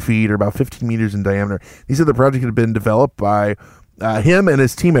 49 feet or about 15 meters in diameter. He said the project had been developed by him and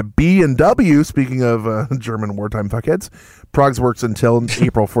his team at B&W, speaking of German wartime fuckheads, Prague's works until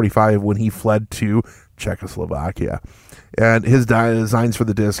April 1945 when he fled to Czechoslovakia. And his designs for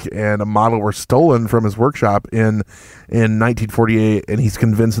the disc and a model were stolen from his workshop in 1948, and he's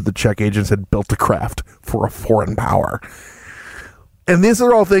convinced that the Czech agents had built the craft for a foreign power. And these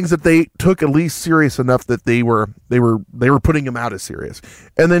are all things that they took at least serious enough that they were putting him out as serious.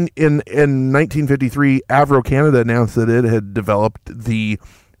 And then in 1953, Avro Canada announced that it had developed the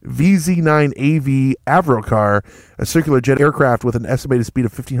VZ9AV Avrocar, a circular jet aircraft with an estimated speed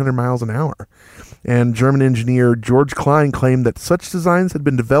of 1,500 miles an hour. And German engineer George Klein claimed that such designs had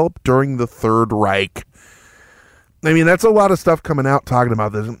been developed during the Third Reich. I mean, that's a lot of stuff coming out talking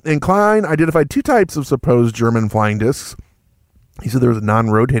about this. And Klein identified two types of supposed German flying discs. He said there was a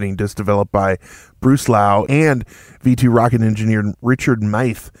non-rotating disc developed by Bruce Lau and V-2 rocket engineer Richard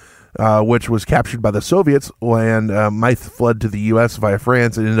Meith, which was captured by the Soviets when Meith fled to the U.S. via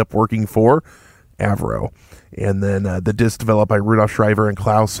France and ended up working for Avro. And then the disc developed by Rudolf Schreiber and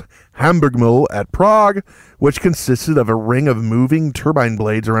Klaus Hamburgmühl at Prague, which consisted of a ring of moving turbine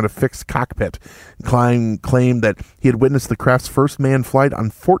blades around a fixed cockpit. Klein claimed that he had witnessed the craft's first manned flight on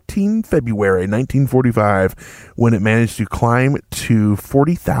 14 February 1945, when it managed to climb to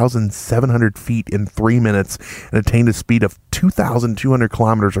 40,700 feet in 3 minutes and attained a speed of 2,200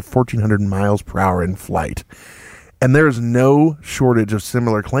 kilometers or 1,400 miles per hour in flight. And there's no shortage of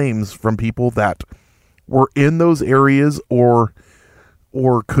similar claims from people that were in those areas or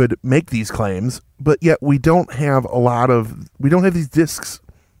could make these claims, but yet we don't have these discs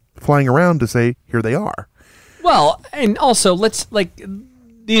flying around to say here they are. Well, and also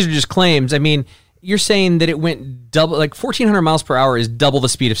these are just claims. I mean, you're saying that it went double, like 1,400 miles per hour is double the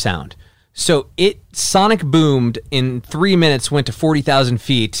speed of sound. So it sonic boomed in 3 minutes, went to 40,000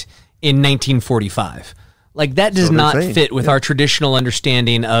 feet in 1945. Like that does not fit with our traditional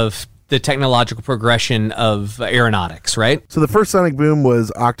understanding of the technological progression of aeronautics, right? So the first sonic boom was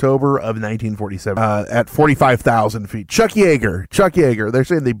October of 1947 at 45,000 feet. Chuck Yeager. They're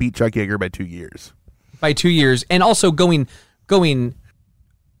saying they beat Chuck Yeager by 2 years. By 2 years, and also going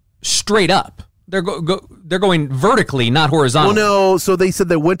straight up. they're going vertically, not horizontally. Well, no. So they said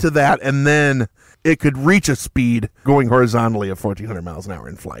they went to that, and then it could reach a speed going horizontally of 1,400 miles an hour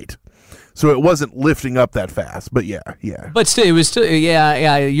in flight. So it wasn't lifting up that fast, but yeah. But still, it was still,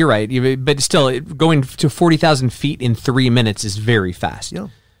 yeah, you're right. But still, going to 40,000 feet in 3 minutes is very fast. Yeah.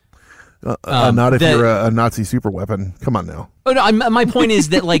 Not if you're a Nazi super weapon. Come on now. Oh no, my point is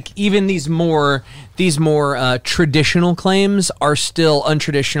that like even these more traditional claims are still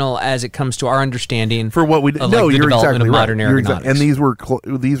untraditional as it comes to our understanding for what we of, no, like, the you're development exactly of right. modern aeronautics.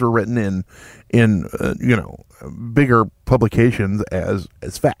 And these were written in bigger publications as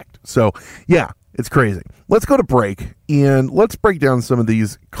fact. So yeah, it's crazy. Let's go to break and let's break down some of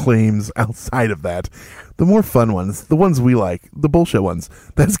these claims outside of that. The more fun ones, the ones we like, the bullshit ones.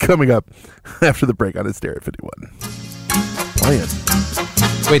 That's coming up after the break on Hysteria 51. Playing.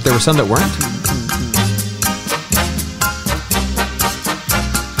 Wait, there were some that weren't?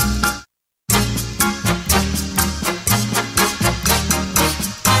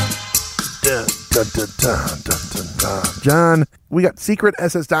 John, we got secret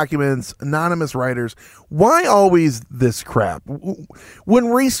SS documents, anonymous writers. Why always this crap? When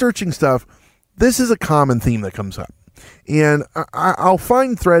researching stuff, this is a common theme that comes up. And I'll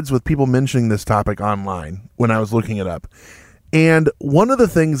find threads with people mentioning this topic online when I was looking it up. And one of the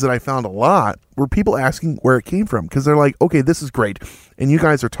things that I found a lot were people asking where it came from, because they're like, okay, this is great. And you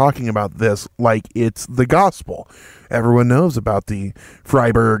guys are talking about this like it's the gospel. Everyone knows about the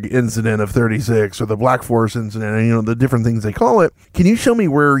Freiburg incident of 36 or the Black Forest incident and, the different things they call it. Can you show me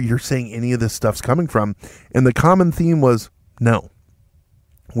where you're saying any of this stuff's coming from? And the common theme was, no,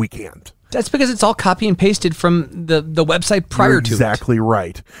 we can't. That's because it's all copy and pasted from the website prior You're to it. Exactly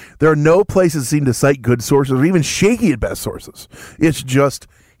right. There are no places seen to cite good sources or even shaky at best sources. It's just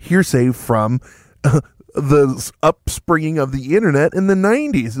hearsay from the upspringing of the internet in the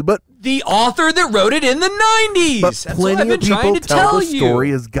 90s. But the author that wrote it in the 90s. But That's what plenty I've been of people trying to tell the you.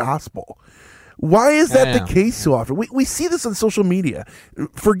 story as gospel. Why is that Yeah. the case so often? We see this on social media.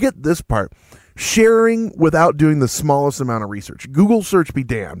 Forget this part. Sharing without doing the smallest amount of research. Google search be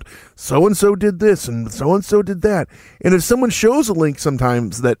damned. So-and-so did this and so-and-so did that. And if someone shows a link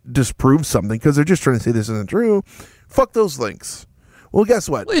sometimes that disproves something because they're just trying to say this isn't true, fuck those links. Well, guess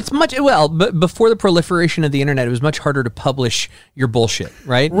what? But before the proliferation of the internet, it was much harder to publish your bullshit,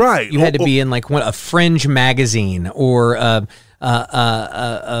 right? Right. You had to be in like a fringe magazine or a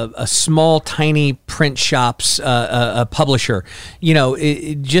small, tiny print shop's a publisher.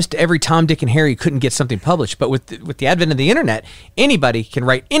 Just every Tom, Dick, and Harry couldn't get something published. But with the advent of the internet, anybody can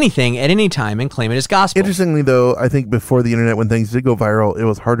write anything at any time and claim it as gospel. Interestingly, though, I think before the internet, when things did go viral, it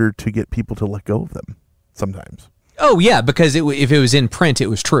was harder to get people to let go of them sometimes. Oh, yeah, because if it was in print, it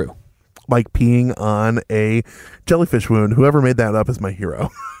was true. Like peeing on a jellyfish wound. Whoever made that up is my hero.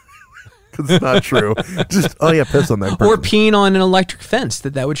 Because it's not true. Just, piss on that person. Or peeing on an electric fence.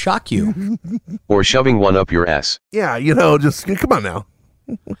 That would shock you. Or shoving one up your ass. Yeah, just come on now.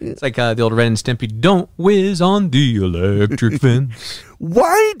 It's like the old Ren and Stimpy, don't whiz on the electric fence.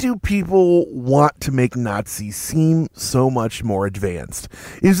 Why do people want to make Nazis seem so much more advanced?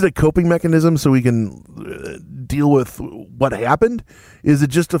 Is it a coping mechanism so we can deal with what happened? Is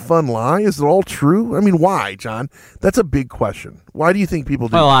it just a fun lie? Is it all true? I mean, why, John? That's a big question. Why do you think people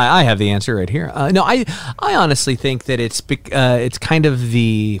do Well, that? I have the answer right here. No, I honestly think that it's kind of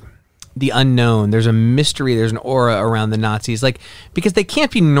the unknown. There's a mystery. There's an aura around the Nazis, because they can't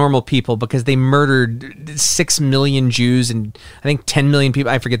be normal people because they murdered 6 million Jews and I think 10 million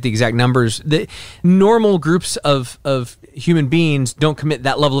people. I forget the exact numbers. The normal groups of human beings don't commit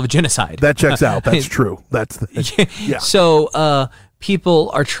that level of genocide. That checks out. That's true. Yeah. So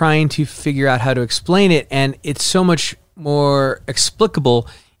people are trying to figure out how to explain it, and it's so much more explicable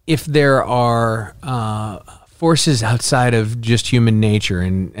if there are forces outside of just human nature,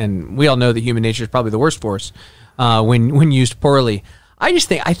 and we all know that human nature is probably the worst force when used poorly. I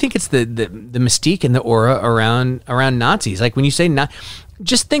think it's the mystique and the aura around Nazis. Like when you say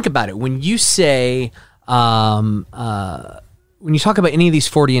just think about it. When you say when you talk about any of these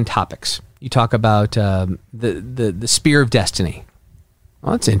Fortean topics, you talk about the spear of destiny.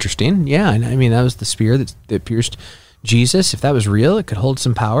 Well, that's interesting. Yeah, I mean that was the spear that pierced Jesus. If that was real, it could hold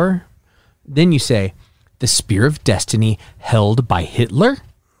some power. Then you say the spear of destiny held by Hitler,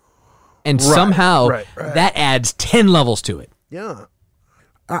 and somehow that adds 10 levels to it. Yeah.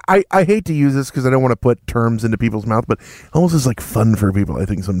 I hate to use this because I don't want to put terms into people's mouth, but it almost is like fun for people, I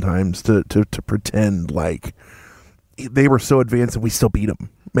think, sometimes to pretend like they were so advanced and we still beat them.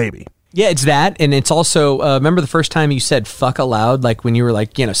 Maybe. Yeah, it's that. And it's also, remember the first time you said fuck aloud, like when you were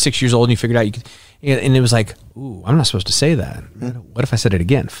 6 years old and you figured out you could, and it was like, ooh, I'm not supposed to say that. What if I said it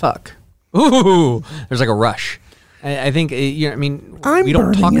again? Fuck. Ooh, there's like a rush. I think we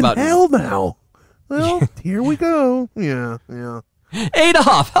don't talk about hell now. Well, here we go. Yeah.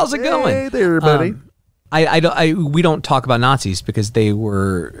 Adolf, how's it going? Hey there, everybody. We don't talk about Nazis because they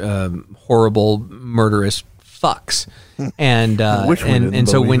were horrible, murderous fucks, and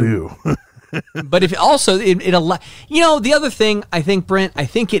so when do. But if also the other thing, I think, Brent,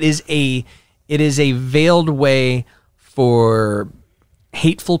 it is a veiled way for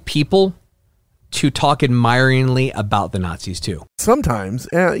hateful people to talk admiringly about the Nazis too. Sometimes,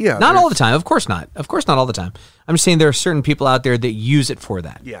 yeah. Not all the time, of course not. Of course not all the time. I'm just saying there are certain people out there that use it for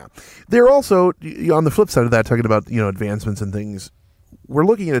that. Yeah. They're also, on the flip side of that, talking about, advancements and things, we're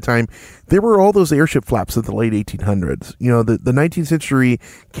looking at a time, there were all those airship flaps in the late 1800s. The 19th century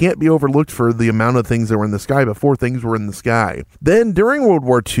can't be overlooked for the amount of things that were in the sky before things were in the sky. Then during World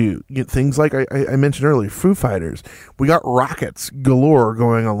War II, things like I mentioned earlier, Foo Fighters, we got rockets galore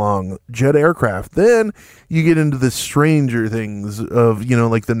going along, jet aircraft. Then you get into the stranger things of,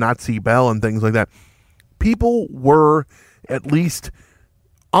 like the Nazi bell and things like that. People were, at least,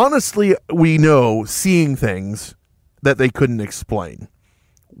 honestly, we know, seeing things that they couldn't explain.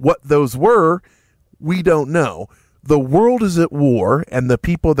 What those were, we don't know. The world is at war, and the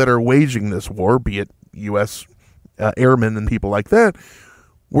people that are waging this war, be it U.S. airmen and people like that,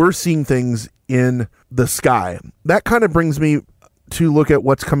 we're seeing things in the sky. That kind of brings me to look at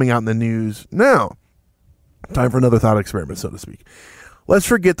what's coming out in the news now. Time for another thought experiment, so to speak. Let's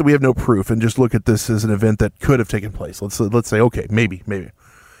forget that we have no proof and just look at this as an event that could have taken place. Let's say, okay, maybe.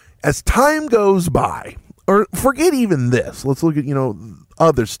 As time goes by, or forget even this, let's look at,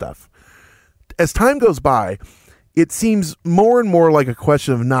 other stuff. As time goes by, it seems more and more like a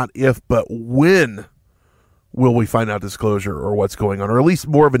question of not if, but when will we find out disclosure or what's going on, or at least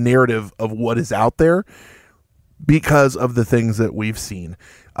more of a narrative of what is out there because of the things that we've seen.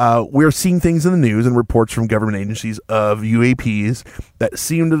 We're seeing things in the news and reports from government agencies of UAPs that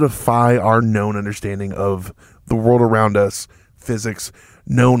seem to defy our known understanding of the world around us, physics,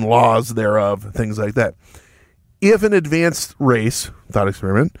 known laws thereof, things like that. If an advanced race, thought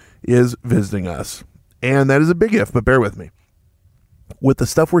experiment, is visiting us, and that is a big if, but bear with me, with the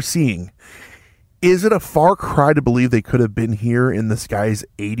stuff we're seeing, is it a far cry to believe they could have been here in the skies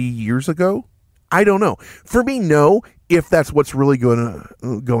 80 years ago? I don't know. For me, no. If that's what's really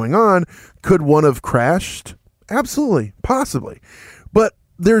going on, could one have crashed? Absolutely, possibly. But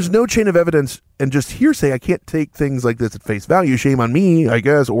there's no chain of evidence and just hearsay. I can't take things like this at face value. Shame on me, I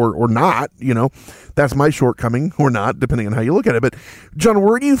guess, or not. That's my shortcoming, or not, depending on how you look at it. But John,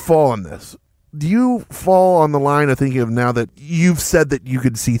 where do you fall on this? Do you fall on the line of thinking of, now that you've said that you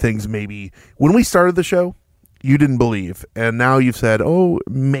could see things maybe when we started the show, you didn't believe, and now you've said, oh,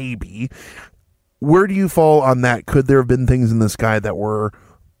 maybe. Where do you fall on that? Could there have been things in the sky that were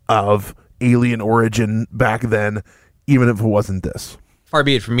of alien origin back then, even if it wasn't this? Far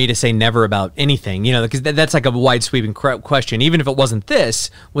be it from me to say never about anything, because that's like a wide sweeping question. Even if it wasn't this,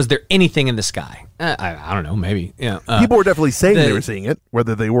 was there anything in the sky? I don't know, maybe. People were definitely saying they were seeing it,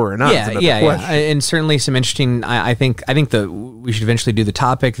 whether they were or not. Yeah. And certainly some interesting. I think we should eventually do the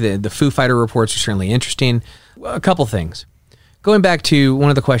topic. The Foo Fighter reports are certainly interesting. A couple things. Going back to one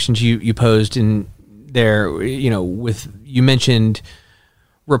of the questions you posed in there, you mentioned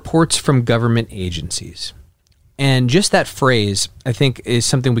reports from government agencies. And just that phrase, I think, is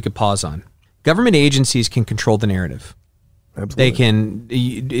something we could pause on. Government agencies can control the narrative.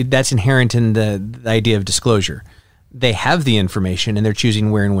 Absolutely. That's inherent in the idea of disclosure. They have the information, and they're choosing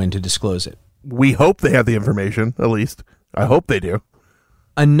where and when to disclose it. We hope they have the information, at least. I hope they do.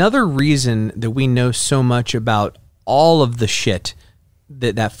 Another reason that we know so much about all of the shit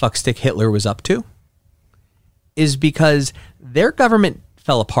that fuckstick Hitler was up to is because their government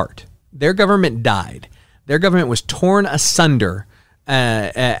fell apart. Their government died. Their government was torn asunder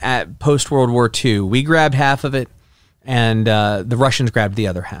at post-World War II. We grabbed half of it, and the Russians grabbed the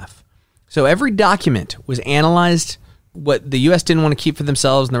other half. So every document was analyzed. What the U.S. didn't want to keep for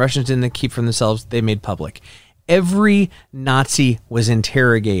themselves and the Russians didn't keep for themselves, they made public. Every Nazi was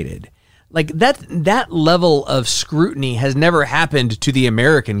interrogated. Like that level of scrutiny has never happened to the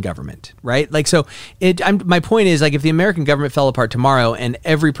American government, right? Like, so my point is, like, if the American government fell apart tomorrow and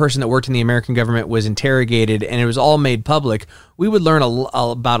every person that worked in the American government was interrogated and it was all made public, we would learn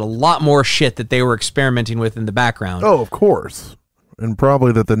about a lot more shit that they were experimenting with in the background. Oh, of course. And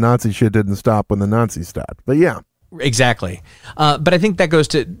probably that the Nazi shit didn't stop when the Nazis stopped. But yeah. Exactly. But I think that goes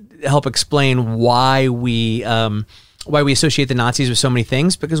to help explain why we associate the Nazis with so many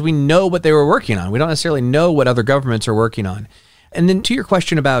things, because we know what they were working on. We don't necessarily know what other governments are working on. And then to your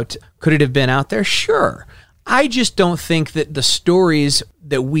question about could it have been out there? Sure. I just don't think that the stories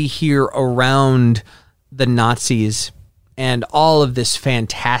that we hear around the Nazis and all of this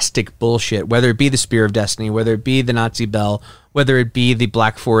fantastic bullshit, whether it be the Spear of Destiny, whether it be the Nazi Bell, whether it be the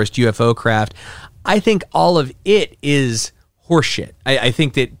Black Forest UFO craft, I think all of it is horseshit. I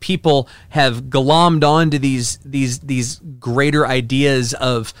think that people have glommed onto these greater ideas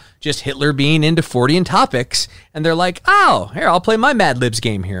of just Hitler being into Fortean topics, and they're like, oh, here, I'll play my Mad Libs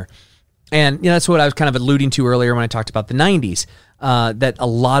game here. And that's what I was kind of alluding to earlier when I talked about the 90s, that a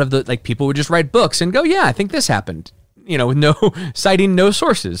lot of the people would just write books and go, yeah, I think this happened. With citing no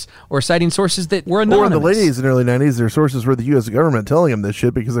sources or citing sources that were anonymous. Or in the late 80s and early 90s, their sources were the U.S. government telling them this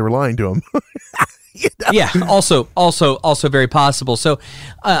shit because they were lying to them. Yeah, also very possible. So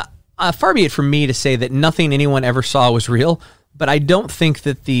far be it from me to say that nothing anyone ever saw was real, but I don't think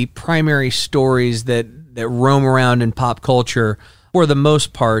that the primary stories that roam around in pop culture, for the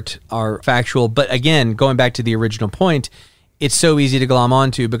most part, are factual. But again, going back to the original point, it's so easy to glom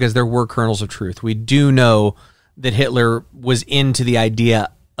onto because there were kernels of truth. We do know that Hitler was into the idea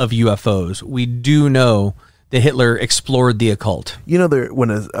of UFOs. We do know that Hitler explored the occult.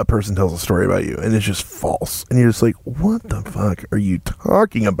 When a person tells a story about you and it's just false, and you're just like, what the fuck are you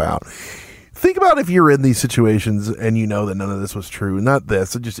talking about? Think about if you're in these situations and you know that none of this was true, not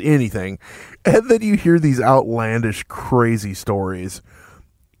this, just anything, and then you hear these outlandish, crazy stories,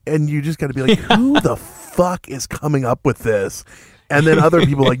 and you just got to be like, who the fuck is coming up with this? And then other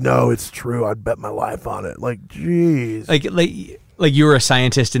people like, no, it's true. I'd bet my life on it. Like, geez. Like you were a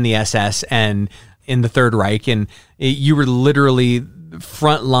scientist in the SS and in the Third Reich, and you were literally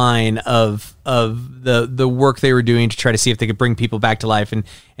front line of the work they were doing to try to see if they could bring people back to life and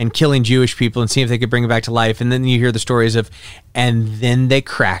killing Jewish people and see if they could bring them back to life. And then you hear the stories of, and then they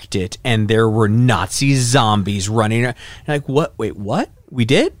cracked it and there were Nazi zombies running. And like, what? Wait, what? We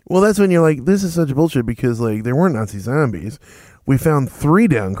did? Well, that's when you're like, this is such bullshit because there weren't Nazi zombies. We found 3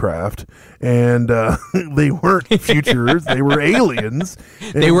 downcraft, and they weren't futures. They were aliens.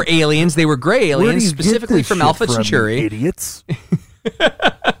 They were aliens. They were gray aliens, specifically from Alpha Centauri. Idiots.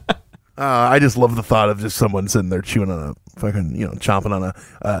 I just love the thought of just someone sitting there chewing on a fucking, chomping on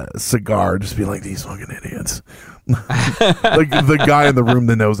a cigar, just being like, these fucking idiots. Like the guy in the room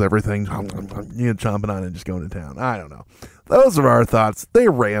that knows everything, chomping on it and just going to town. I don't know. Those are our thoughts.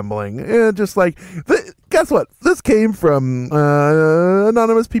 They're rambling. Just like, guess what? This came from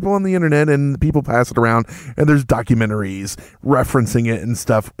anonymous people on the internet, and people pass it around, and there's documentaries referencing it and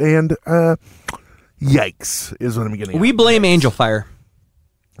stuff. And yikes is what I'm getting at. We blame Angel Fire.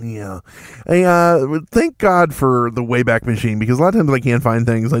 Yeah. Thank God for the Wayback Machine, because a lot of times I can't find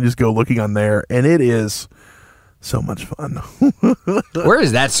things. I just go looking on there, and it is so much fun. Where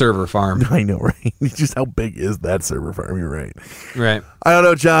is that server farm? I know, right? Just how big is that server farm? You're right. Right. I don't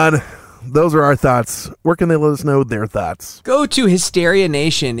know, John. Those are our thoughts. Where can they let us know their thoughts? Go to Hysteria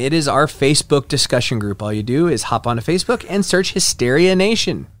Nation. It is our Facebook discussion group. All you do is hop onto Facebook and search Hysteria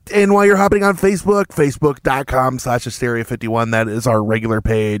Nation. And while you're hopping on Facebook, facebook.com/Hysteria51, that is our regular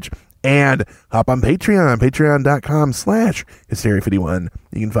page. And hop on Patreon, patreon.com/Hysteria51.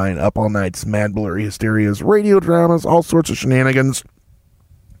 You can find Up All Night's Mad Blurry Hysterias, radio dramas, all sorts of shenanigans.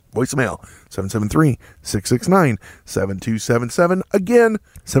 Voicemail, 773-669-7277. Again,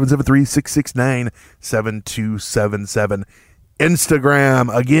 773-669-7277.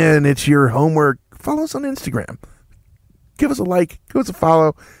 Instagram, again, it's your homework. Follow us on Instagram. Give us a like, give us a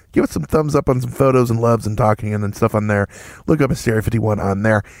follow, give us some thumbs up on some photos and loves and talking and stuff on there. Look up Hysteria51 on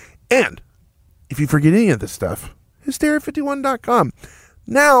there. And if you forget any of this stuff, Hysteria51.com.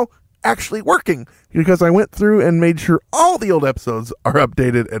 Now, actually working, because I went through and made sure all the old episodes are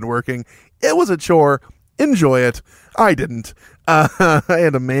updated and working. It was a chore. Enjoy it. I didn't. I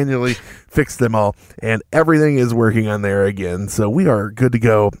had to manually fix them all, and everything is working on there again. So we are good to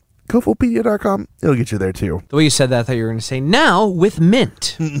go. GoFullpedia.com. It'll get you there too. The way you said that, I thought you were going to say now with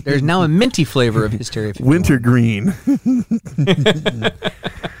mint. There's now a minty flavor of Hysteria 51. Wintergreen.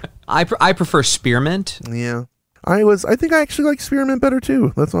 I prefer spearmint. Yeah. I think I actually like spearmint better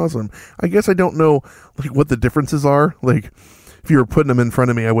too. That's awesome. I guess I don't know what the differences are. Like, if you were putting them in front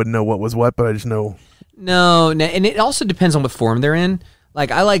of me, I wouldn't know what was what, but I just know. No, and it also depends on what form they're in.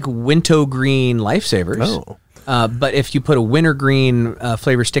 Like, I like wintergreen Lifesavers. Oh. But if you put a wintergreen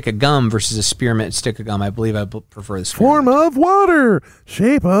flavor stick of gum versus a spearmint stick of gum, I believe I prefer the spearmint. Form of water,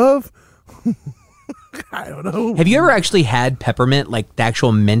 shape of. I don't know. Have you ever actually had peppermint, like the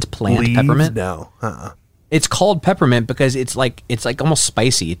actual mint plant Leaves? Peppermint? No. It's called peppermint because it's like almost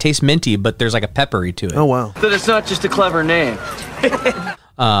spicy. It tastes minty, but there's like a peppery to it. Oh wow! That it's not just a clever name.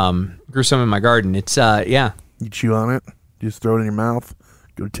 Grew some in my garden. It's yeah. You chew on it. You just throw it in your mouth.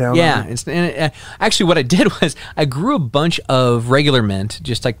 Go town. Yeah, on it. Actually, what I did was I grew a bunch of regular mint,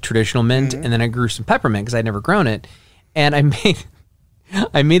 just like traditional mint, and then I grew some peppermint because I'd never grown it, and I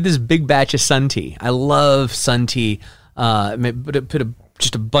made this big batch of sun tea. I love sun tea. Put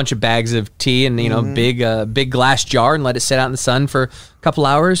just a bunch of bags of tea in big glass jar and let it sit out in the sun for a couple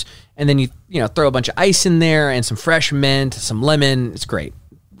hours, and then you throw a bunch of ice in there and some fresh mint, some lemon. It's great,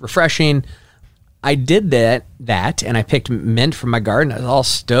 refreshing. I did that, and I picked mint from my garden. I was all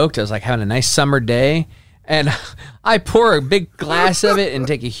stoked. I was like having a nice summer day, and I pour a big glass of it and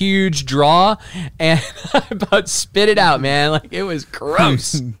take a huge draw, and I about spit it out, man. Like, it was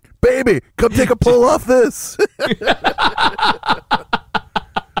gross. Baby, come take a pull off this.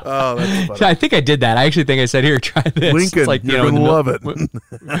 Oh, that's funny. I think I did that. I actually think I said, "Here, try this." Lincoln, it's like, you're gonna love it. When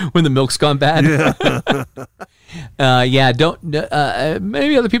the milk's gone bad. Yeah. Don't.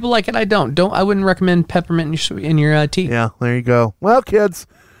 Maybe other people like it. I don't. I wouldn't recommend peppermint in your tea. Yeah, there you go. Well, kids,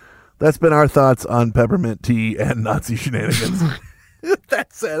 that's been our thoughts on peppermint tea and Nazi shenanigans.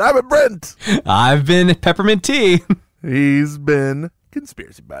 That's it. I'm Brent. I've been peppermint tea. He's been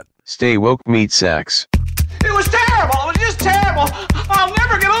Conspiracy Bud. Stay woke, meat sacks. It was terrible. It was just terrible. I'll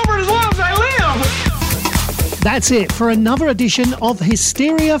never get over it as long as I live. That's it for another edition of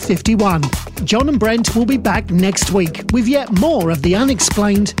Hysteria 51. John and Brent will be back next week with yet more of the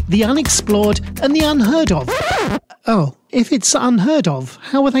unexplained, the unexplored, and the unheard of. Oh, if it's unheard of,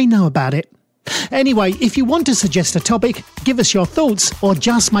 how will they know about it? Anyway, if you want to suggest a topic, give us your thoughts, or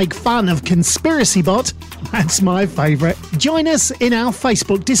just make fun of Conspiracy Bot, that's my favourite. Join us in our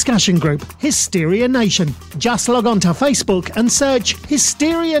Facebook discussion group, Hysteria Nation. Just log on to Facebook and search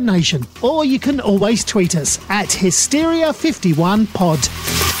Hysteria Nation, or you can always tweet us at Hysteria51pod.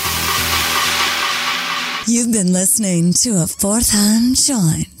 You've been listening to A Fourth Hand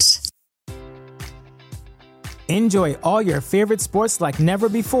Joint. Enjoy all your favorite sports like never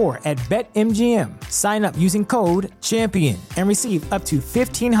before at BetMGM. Sign up using code CHAMPION and receive up to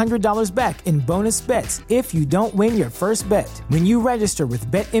 $1,500 back in bonus bets if you don't win your first bet. When you register with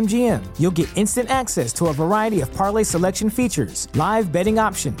BetMGM, you'll get instant access to a variety of parlay selection features, live betting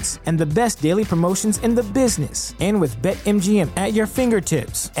options, and the best daily promotions in the business. And with BetMGM at your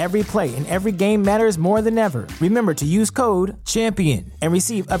fingertips, every play and every game matters more than ever. Remember to use code CHAMPION and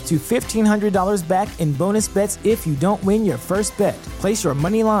receive up to $1,500 back in bonus bets if you don't win your first bet. Place your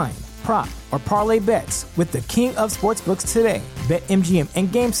money line, prop, or parlay bets with the king of sportsbooks today. BetMGM and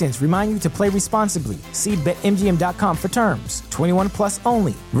GameSense remind you to play responsibly. See BetMGM.com for terms. 21 plus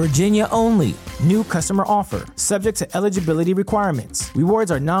only. Virginia only. New customer offer. Subject to eligibility requirements. Rewards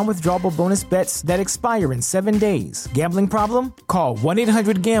are non-withdrawable bonus bets that expire in 7 days. Gambling problem? Call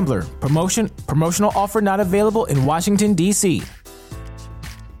 1-800-GAMBLER. Promotional offer not available in Washington, D.C.